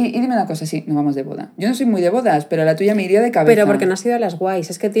 Y dime una cosa, sí, nos vamos de boda. Yo no soy muy de bodas, pero a la tuya me iría de cabeza. Pero porque no has ido a las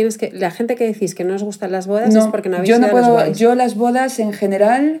guays. Es que tienes que... La gente que decís que no os gustan las bodas es porque no habéis ido a las guays. Yo las bodas en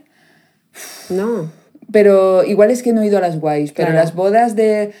general... No. Pero igual es que no he ido a las guays, pero las bodas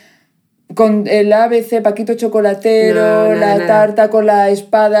de... Con el ABC, Paquito Chocolatero, tarta con la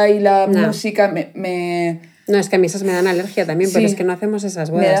espada y la música, No, es que a mí esas me dan alergia también, pero es que no hacemos esas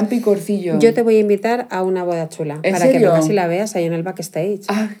bodas. Me dan picorcillo. Yo te voy a invitar a una boda chula. ¿En para serio? que vengas y la veas ahí en el backstage.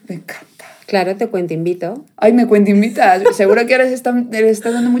 Ah, me encanta. Claro, te invito. Ay, me invitas. Seguro que ahora le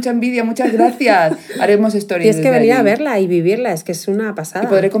está dando mucha envidia. Muchas gracias. Haremos stories. Tienes que venir a verla y vivirla. Es que es una pasada. ¿Y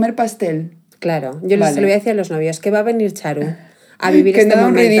podré comer pastel? Claro. Yo se lo voy a decir a los novios. Que va a venir Charu a vivir que este no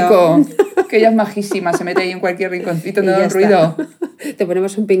momento. Un ridico. Que ella es majísima. Se mete ahí en cualquier rinconcito, no da un ruido. Te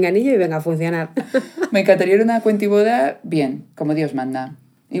ponemos un pinganillo y venga a funcionar. Me encantaría ir a una cuentiboda bien, como Dios manda.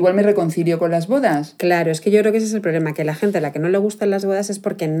 Igual me reconcilio con las bodas. Claro, es que yo creo que ese es el problema, que la gente a la que no le gustan las bodas es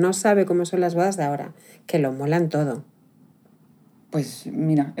porque no sabe cómo son las bodas de ahora, que lo molan todo. Pues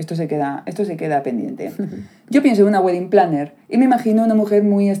mira, esto se queda pendiente. Yo pienso en una wedding planner y me imagino una mujer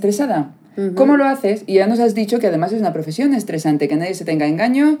muy estresada. ¿Cómo lo haces? Y ya nos has dicho que además es una profesión estresante, que nadie se tenga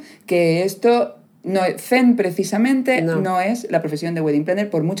engaño, que esto... No, Zen precisamente no es la profesión de wedding planner,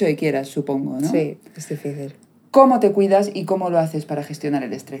 por mucho que quieras, supongo, ¿no? Sí, es difícil. ¿Cómo te cuidas y cómo lo haces para gestionar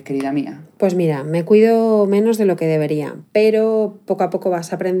el estrés, querida mía? Pues mira, me cuido menos de lo que debería, pero poco a poco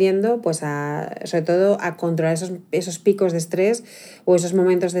vas aprendiendo, pues sobre todo a controlar esos picos de estrés o esos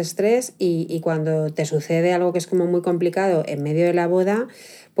momentos de estrés y cuando te sucede algo que es como muy complicado en medio de la boda,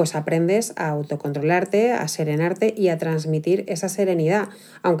 pues aprendes a autocontrolarte, a serenarte y a transmitir esa serenidad,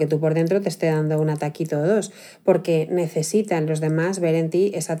 aunque tú por dentro te esté dando un ataquito o dos, porque necesitan los demás ver en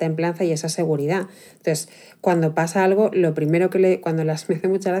ti esa templanza y esa seguridad. Entonces, cuando pasa algo, lo primero cuando me hace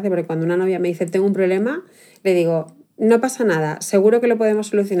mucha gracia, porque cuando una novia me dice tengo un problema, le digo, no pasa nada, seguro que lo podemos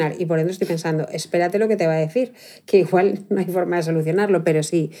solucionar. Y por dentro estoy pensando, espérate lo que te va a decir, que igual no hay forma de solucionarlo, pero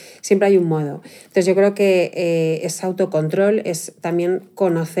sí, siempre hay un modo. Entonces yo creo que es autocontrol, es también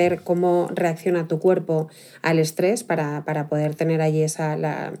conocer cómo reacciona tu cuerpo al estrés para poder tener allí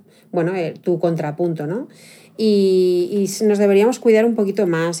tu contrapunto, ¿no? Y nos deberíamos cuidar un poquito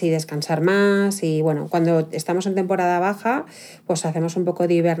más y descansar más y bueno, cuando estamos en temporada baja pues hacemos un poco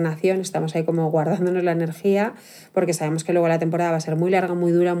de hibernación, estamos ahí como guardándonos la energía porque sabemos que luego la temporada va a ser muy larga,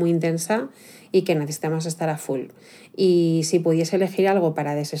 muy dura, muy intensa y que necesitamos estar a full. Y si pudiese elegir algo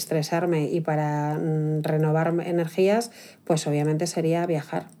para desestresarme y para renovar energías, pues obviamente sería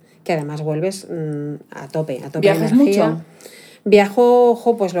viajar, que además vuelves a tope ¿Viajas de energía. mucho?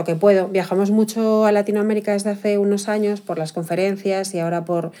 Viajo, pues lo que puedo. Viajamos mucho a Latinoamérica desde hace unos años por las conferencias y ahora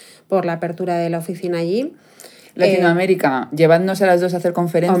por la apertura de la oficina allí. Latinoamérica, llevadnos a las dos a hacer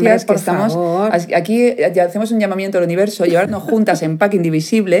conferencias, Hombre, que por estamos favor. aquí, ya hacemos un llamamiento al universo, llevarnos juntas en Pack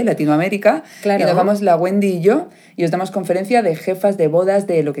Indivisible, Latinoamérica, Claro. y nos vamos la Wendy y yo, y os damos conferencia de jefas, de bodas,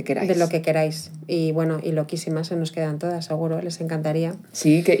 de lo que queráis. De lo que queráis. Y bueno, y loquísimas se nos quedan todas, seguro, les encantaría.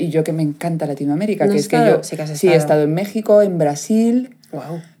 Sí, y yo que me encanta Latinoamérica, ¿No que has es que estado? yo Sí que has sí he estado. estado en México, en Brasil,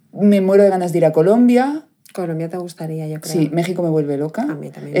 Wow. me muero de ganas de ir a Colombia. Colombia te gustaría, yo creo. Sí, México me vuelve loca. A mí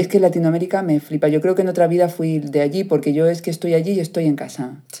también. Es que Latinoamérica me flipa. Yo creo que en otra vida fui de allí porque yo es que estoy allí y estoy en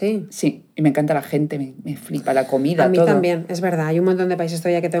casa. Sí. Sí, y me encanta la gente, me flipa la comida, A mí todo. también, es verdad. Hay un montón de países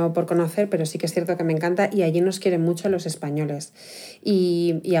todavía que tengo por conocer, pero sí que es cierto que me encanta y allí nos quieren mucho los españoles.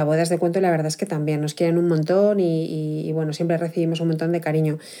 Y a bodas de cuento la verdad es que también nos quieren un montón y bueno, siempre recibimos un montón de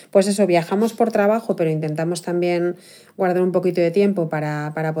cariño. Pues eso, viajamos por trabajo, pero intentamos también guardar un poquito de tiempo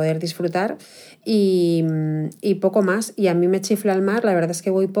para poder disfrutar y poco más. Y a mí me chifla el mar, la verdad es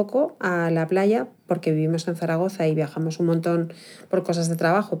que voy poco a la playa porque vivimos en Zaragoza y viajamos un montón por cosas de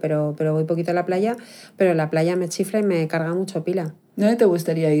trabajo, pero voy poquito a la playa, pero la playa me chifla y me carga mucho pila. ¿Dónde te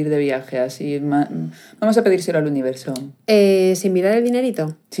gustaría ir de viaje así? Vamos a pedírselo al universo. Sin mirar el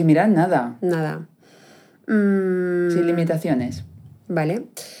dinerito, Sin mirar nada, nada. sin limitaciones. Vale,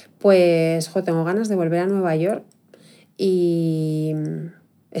 pues tengo ganas de volver a Nueva York y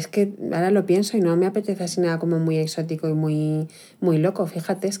es que ahora lo pienso y no me apetece así nada como muy exótico y muy, muy loco.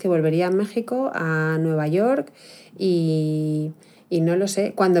 Fíjate, es que volvería a México, a Nueva York y no lo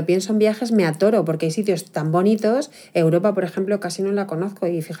sé. Cuando pienso en viajes me atoro porque hay sitios tan bonitos. Europa, por ejemplo, casi no la conozco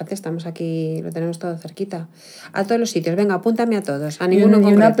y fíjate, estamos aquí, lo tenemos todo cerquita. A todos los sitios, venga, apúntame a todos, a ninguno en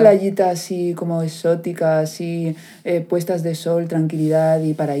Y una concreto. playita así como exótica, así puestas de sol, tranquilidad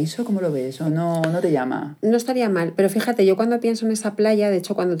y paraíso, ¿cómo lo ves? ¿O no te llama? No estaría mal, pero fíjate, yo cuando pienso en esa playa, de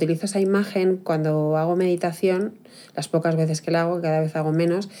hecho cuando utilizo esa imagen, cuando hago meditación, las pocas veces que la hago, cada vez hago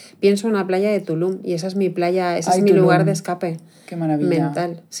menos, pienso en una playa de Tulum y esa es mi playa, ese Ay, es mi Tulum. lugar de escape. Qué maravilla.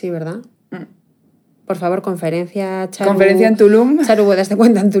 Mental, sí, ¿verdad? Por favor, conferencia Charu. Conferencia en Tulum. Charu, bodas de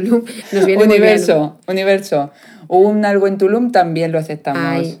cuenta en Tulum. Nos viene Universo. Un algo en Tulum también lo aceptamos.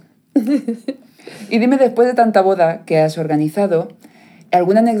 Ay. Y dime, después de tanta boda que has organizado,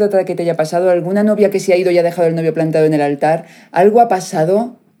 ¿alguna anécdota que te haya pasado? ¿Alguna novia que se ha ido y ha dejado el novio plantado en el altar? ¿Algo ha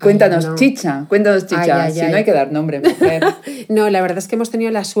pasado? Cuéntanos, no. chicha. Si no hay que dar nombre, mujer. No, la verdad es que hemos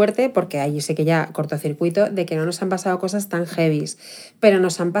tenido la suerte, porque ahí sé que ya cortocircuito, de que no nos han pasado cosas tan heavies, pero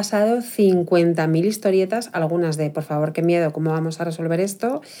nos han pasado 50.000 historietas, algunas de, por favor, qué miedo, ¿cómo vamos a resolver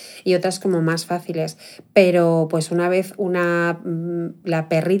esto? Y otras como más fáciles. Pero pues una vez la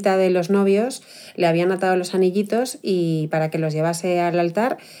perrita de los novios le habían atado los anillitos y para que los llevase al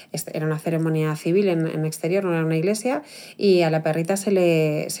altar, era una ceremonia civil en exterior, no era una iglesia, y a la perrita se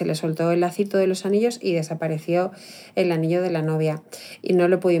le soltó el lacito de los anillos y desapareció el anillo de la novia. Y no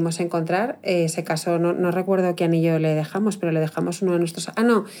lo pudimos encontrar. Se casó, no recuerdo qué anillo le dejamos, pero le dejamos uno de nuestros...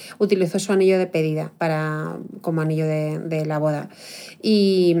 utilizó su anillo de pedida como anillo de la boda.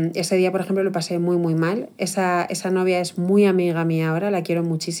 Y ese día, por ejemplo, lo pasé muy, muy mal. Esa novia es muy amiga mía ahora, la quiero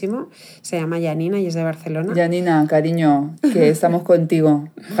muchísimo. Se llama Janina y es de Barcelona. Janina, cariño, que estamos contigo.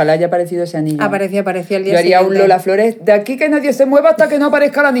 Ojalá haya aparecido ese anillo. Apareció el día siguiente. Yo haría un Lola Flores, de aquí que nadie se mueva hasta que no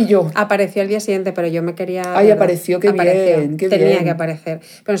aparezca el anillo. Apareció el día siguiente, pero yo me quería... Ay, apareció, qué bien, qué Tenía bien. que aparecer.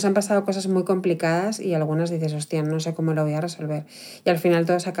 Pero nos han pasado cosas muy complicadas y algunas dices, hostia, no sé cómo lo voy a resolver. Y al final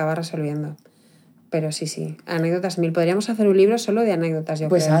todo se acaba resolviendo. Pero sí, anécdotas mil. Podríamos hacer un libro solo de anécdotas, yo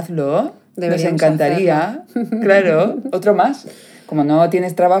Pues creo. hazlo, Deberíamos nos encantaría. Claro, otro más. Como no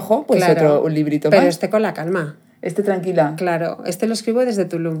tienes trabajo, pues Claro, un librito pero más. con la calma. Tranquila. Claro, lo escribo desde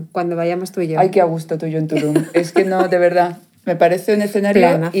Tulum, cuando vayamos tú y yo. Ay, qué a gusto tú y yo en Tulum. Es que no, de verdad, me parece un escenario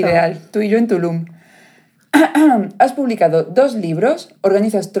Planazo. ideal. Tú y yo en Tulum. Has publicado 2 libros,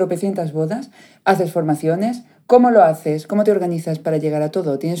 organizas tropecientas bodas, haces formaciones. ¿Cómo lo haces? ¿Cómo te organizas para llegar a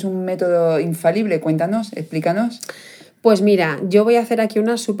todo? ¿Tienes un método infalible? Cuéntanos, explícanos. Pues mira, yo voy a hacer aquí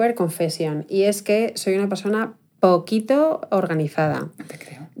una súper confesión, y es que soy una persona poquito organizada. No te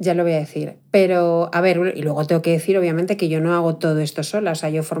creo. Ya lo voy a decir. Pero, a ver, y luego tengo que decir, obviamente, que yo no hago todo esto sola. O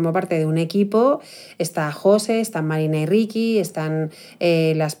sea, yo formo parte de un equipo. Está José, están Marina y Ricky, están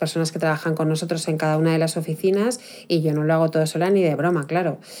las personas que trabajan con nosotros en cada una de las oficinas, y yo no lo hago todo sola ni de broma,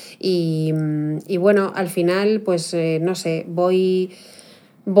 claro. Y bueno, al final, pues, no sé, voy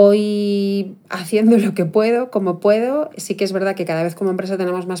haciendo lo que puedo, como puedo. Sí que es verdad que cada vez como empresa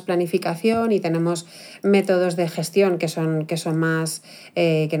tenemos más planificación y tenemos métodos de gestión que son más,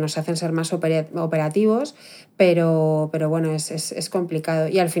 que nos hacen ser más operativos, pero bueno, es complicado.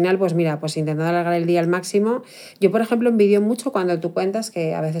 Y al final, pues mira, pues intentando alargar el día al máximo. Yo, por ejemplo, envidio mucho cuando tú cuentas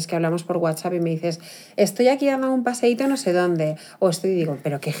que a veces que hablamos por WhatsApp y me dices, estoy aquí dando un paseíto no sé dónde, o digo,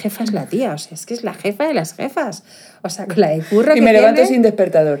 pero qué jefa es la tía, o sea, es que es la jefa de las jefas, o sea, con la de curro Y que me levanto tiene. sin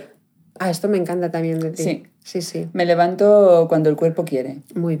despertador. Ah, esto me encanta también de ti. Sí. Sí. Me levanto cuando el cuerpo quiere.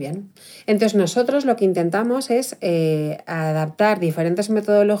 Muy bien. Entonces nosotros lo que intentamos es adaptar diferentes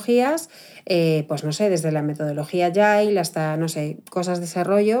metodologías, pues no sé, desde la metodología Agile hasta, no sé, cosas de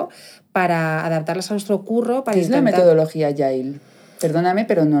desarrollo, para adaptarlas a nuestro curro. Para ¿Qué es la metodología Agile? Perdóname,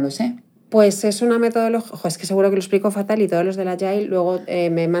 pero no lo sé. Pues es una metodología, es que seguro que lo explico fatal y todos los de la Agile luego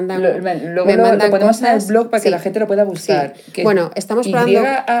me mandan Luego lo ponemos cosas en el blog para que la gente lo pueda buscar. Sí. Bueno, estamos probando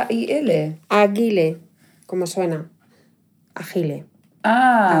 ¿Y-A-I-L? Agile, como suena, Agile.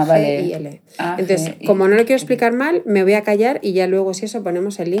 Vale. Entonces, como no lo quiero explicar mal, me voy a callar y ya luego si eso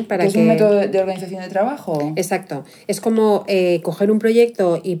ponemos el link para que... ¿Es un método de organización de trabajo? Exacto. Es como coger un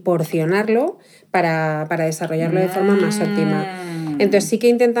proyecto y porcionarlo para desarrollarlo de forma más óptima. Entonces sí que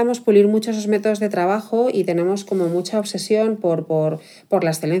intentamos pulir mucho esos métodos de trabajo y tenemos como mucha obsesión por la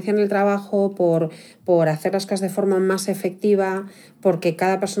excelencia en el trabajo, por hacer las cosas de forma más efectiva, porque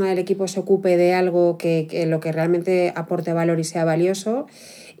cada persona del equipo se ocupe de algo que lo que realmente aporte valor y sea valioso.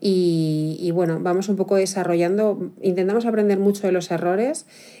 Y bueno, vamos un poco desarrollando, intentamos aprender mucho de los errores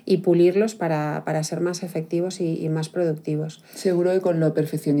y pulirlos para ser más efectivos y más productivos. Seguro que con lo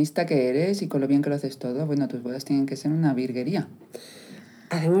perfeccionista que eres y con lo bien que lo haces todo, bueno, tus bodas tienen que ser una virguería.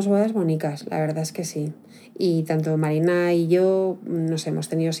 Hacemos bodas bonitas, la verdad es que sí. Y tanto Marina y yo nos hemos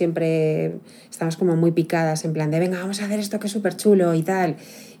tenido siempre, estamos como muy picadas en plan de venga, vamos a hacer esto que es súper chulo y tal.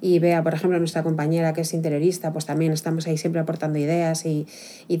 Y Bea, por ejemplo, nuestra compañera que es interiorista, pues también estamos ahí siempre aportando ideas y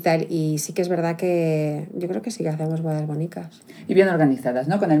tal. Y sí que es verdad que yo creo que sí que hacemos bodas bonitas. Y bien organizadas,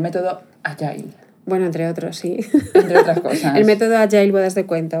 ¿no? Con el método Agile. Bueno, entre otros, sí. Entre otras cosas. El método Agile bodas de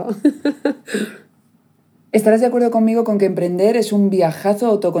cuento. ¿Estarás de acuerdo conmigo con que emprender es un viajazo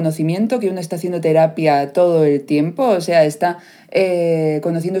autoconocimiento, que uno está haciendo terapia todo el tiempo? O sea, está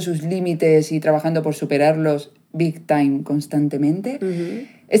conociendo sus límites y trabajando por superarlos big time constantemente. Uh-huh.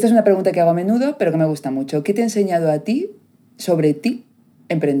 Esta es una pregunta que hago a menudo, pero que me gusta mucho. ¿Qué te ha enseñado a ti, sobre ti,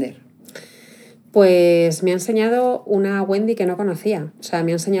 emprender? Pues me ha enseñado una Wendy que no conocía. O sea,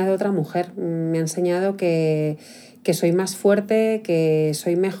 me ha enseñado otra mujer. Me ha enseñado que soy más fuerte, que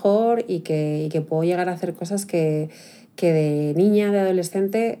soy mejor y que puedo llegar a hacer cosas que de niña, de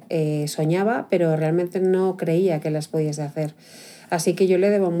adolescente, soñaba, pero realmente no creía que las pudiese hacer. Así que yo le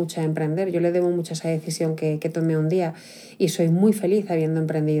debo mucho a emprender, yo le debo mucho a esa decisión que tomé un día y soy muy feliz habiendo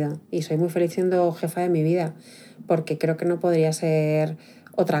emprendido y soy muy feliz siendo jefa de mi vida porque creo que no podría ser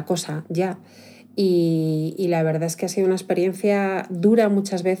otra cosa ya. Y la verdad es que ha sido una experiencia dura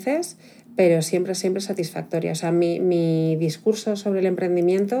muchas veces, pero siempre satisfactoria. O sea, mi discurso sobre el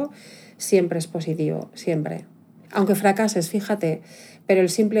emprendimiento siempre es positivo, siempre. Aunque fracases, fíjate, pero el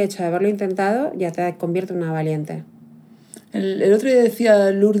simple hecho de haberlo intentado ya te convierte en una valiente. El otro día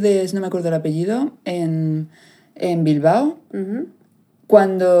decía Lourdes, no me acuerdo el apellido, en Bilbao, Uh-huh.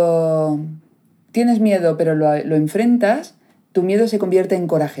 Cuando tienes miedo pero lo enfrentas, tu miedo se convierte en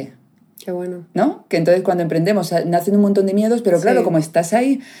coraje. Qué bueno. ¿No? Que entonces cuando emprendemos nacen un montón de miedos, pero claro, Sí. como estás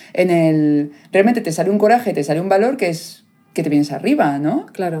ahí realmente te sale un coraje, te sale un valor que es que te vienes arriba, ¿no?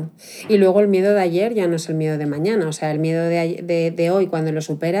 Claro. Y luego el miedo de ayer ya no es el miedo de mañana. O sea, el miedo de hoy, cuando lo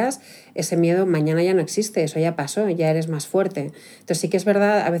superas, ese miedo mañana ya no existe. Eso ya pasó, ya eres más fuerte. Entonces sí que es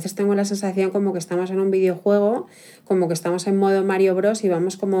verdad, a veces tengo la sensación como que estamos en un videojuego, como que estamos en modo Mario Bros. Y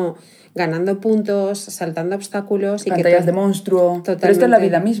vamos como ganando puntos, saltando obstáculos. Pantallas de monstruo. Totalmente. Pero esto es la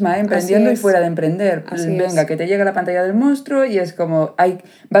vida misma, ¿eh? Emprendiendo y fuera de emprender. Así Venga, es. que te llega la pantalla del monstruo y es como,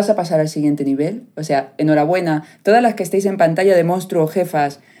 vas a pasar al siguiente nivel. O sea, enhorabuena. Todas las que estéis en pantalla de monstruo,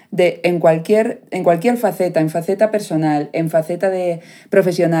 jefas, en cualquier faceta, en faceta personal, en faceta de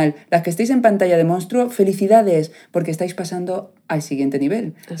profesional, las que estéis en pantalla de monstruo, felicidades, porque estáis pasando al siguiente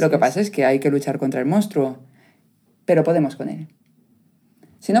nivel. Lo que pasa es que hay que luchar contra el monstruo, pero podemos con él.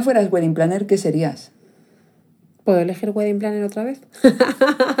 Si no fueras wedding planner, ¿qué serías? ¿Puedo elegir wedding planner otra vez?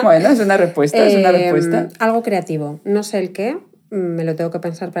 Bueno, es una respuesta, es una respuesta. Algo creativo. No sé el qué, me lo tengo que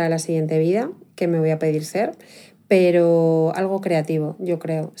pensar para la siguiente vida, que me voy a pedir ser, pero algo creativo, yo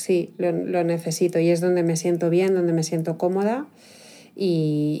creo. Sí, lo necesito y es donde me siento bien, donde me siento cómoda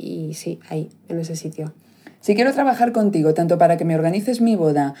y sí, ahí, en ese sitio. Si quiero trabajar contigo, tanto para que me organices mi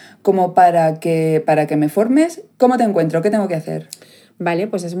boda como para que me formes, ¿cómo te encuentro? ¿Qué tengo que hacer? Vale,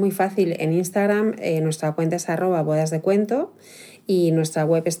 pues es muy fácil. En Instagram nuestra cuenta es @bodasdecuento y nuestra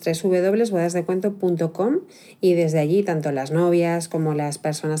web es www.bodasdecuento.com y desde allí tanto las novias como las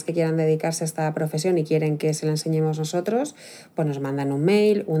personas que quieran dedicarse a esta profesión y quieren que se la enseñemos nosotros, pues nos mandan un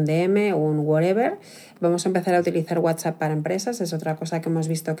mail, un DM, un whatever. Vamos a empezar a utilizar WhatsApp para empresas, es otra cosa que hemos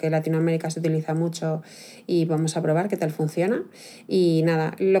visto que en Latinoamérica se utiliza mucho y vamos a probar qué tal funciona. Y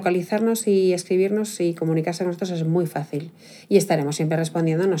nada, localizarnos y escribirnos y comunicarse con nosotros es muy fácil y estaremos siempre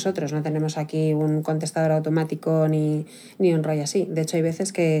respondiendo nosotros, no tenemos aquí un contestador automático ni un rollo así. De hecho, hay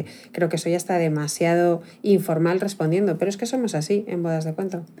veces que creo que soy hasta demasiado informal respondiendo, pero es que somos así en Bodas de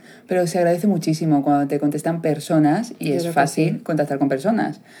Cuento. Pero se agradece muchísimo cuando te contestan personas y es fácil contactar con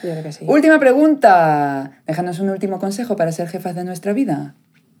personas. Yo creo que sí. Última pregunta. Déjanos un último consejo para ser jefas de nuestra vida.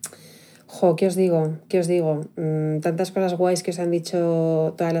 ¿Qué os digo? Tantas cosas guays que os han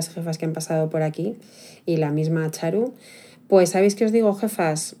dicho todas las jefas que han pasado por aquí y la misma Charu. Pues ¿sabéis qué os digo,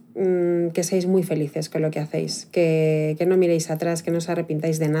 jefas? Que seáis muy felices con lo que hacéis, que no miréis atrás, que no os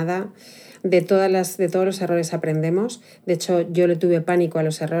arrepintáis de nada. De todos los errores aprendemos. De hecho, yo le tuve pánico a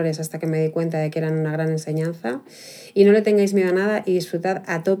los errores hasta que me di cuenta de que eran una gran enseñanza. Y no le tengáis miedo a nada y disfrutad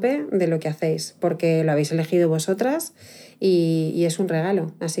a tope de lo que hacéis, porque lo habéis elegido vosotras y es un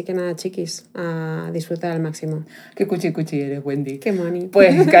regalo. Así que nada, chiquis, a disfrutar al máximo. Qué cuchi eres, Wendy. Qué money.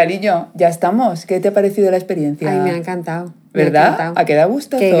 Pues, cariño, ya estamos. ¿Qué te ha parecido la experiencia? Ay, me ha encantado. ¿Verdad? ¿A qué da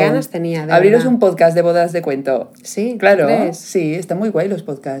gusto? Qué ganas tenía, de Abriros verdad. un podcast de bodas de cuento. Sí, claro. ¿crees? Sí, está muy guay los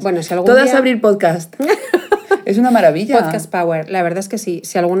podcasts. Bueno, si algún Todas día... abrir podcast. Es una maravilla. Podcast Power. La verdad es que sí.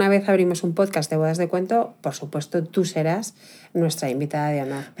 Si alguna vez abrimos un podcast de bodas de cuento, por supuesto, tú serás nuestra invitada de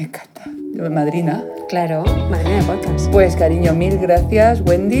honor. Me encanta. Madrina. Claro, madrina de podcast. Pues, cariño, mil gracias,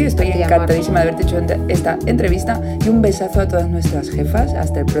 Wendy. Estoy encantadísima de haberte hecho esta entrevista y un besazo a todas nuestras jefas.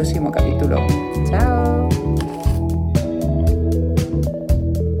 Hasta el próximo capítulo. Chao.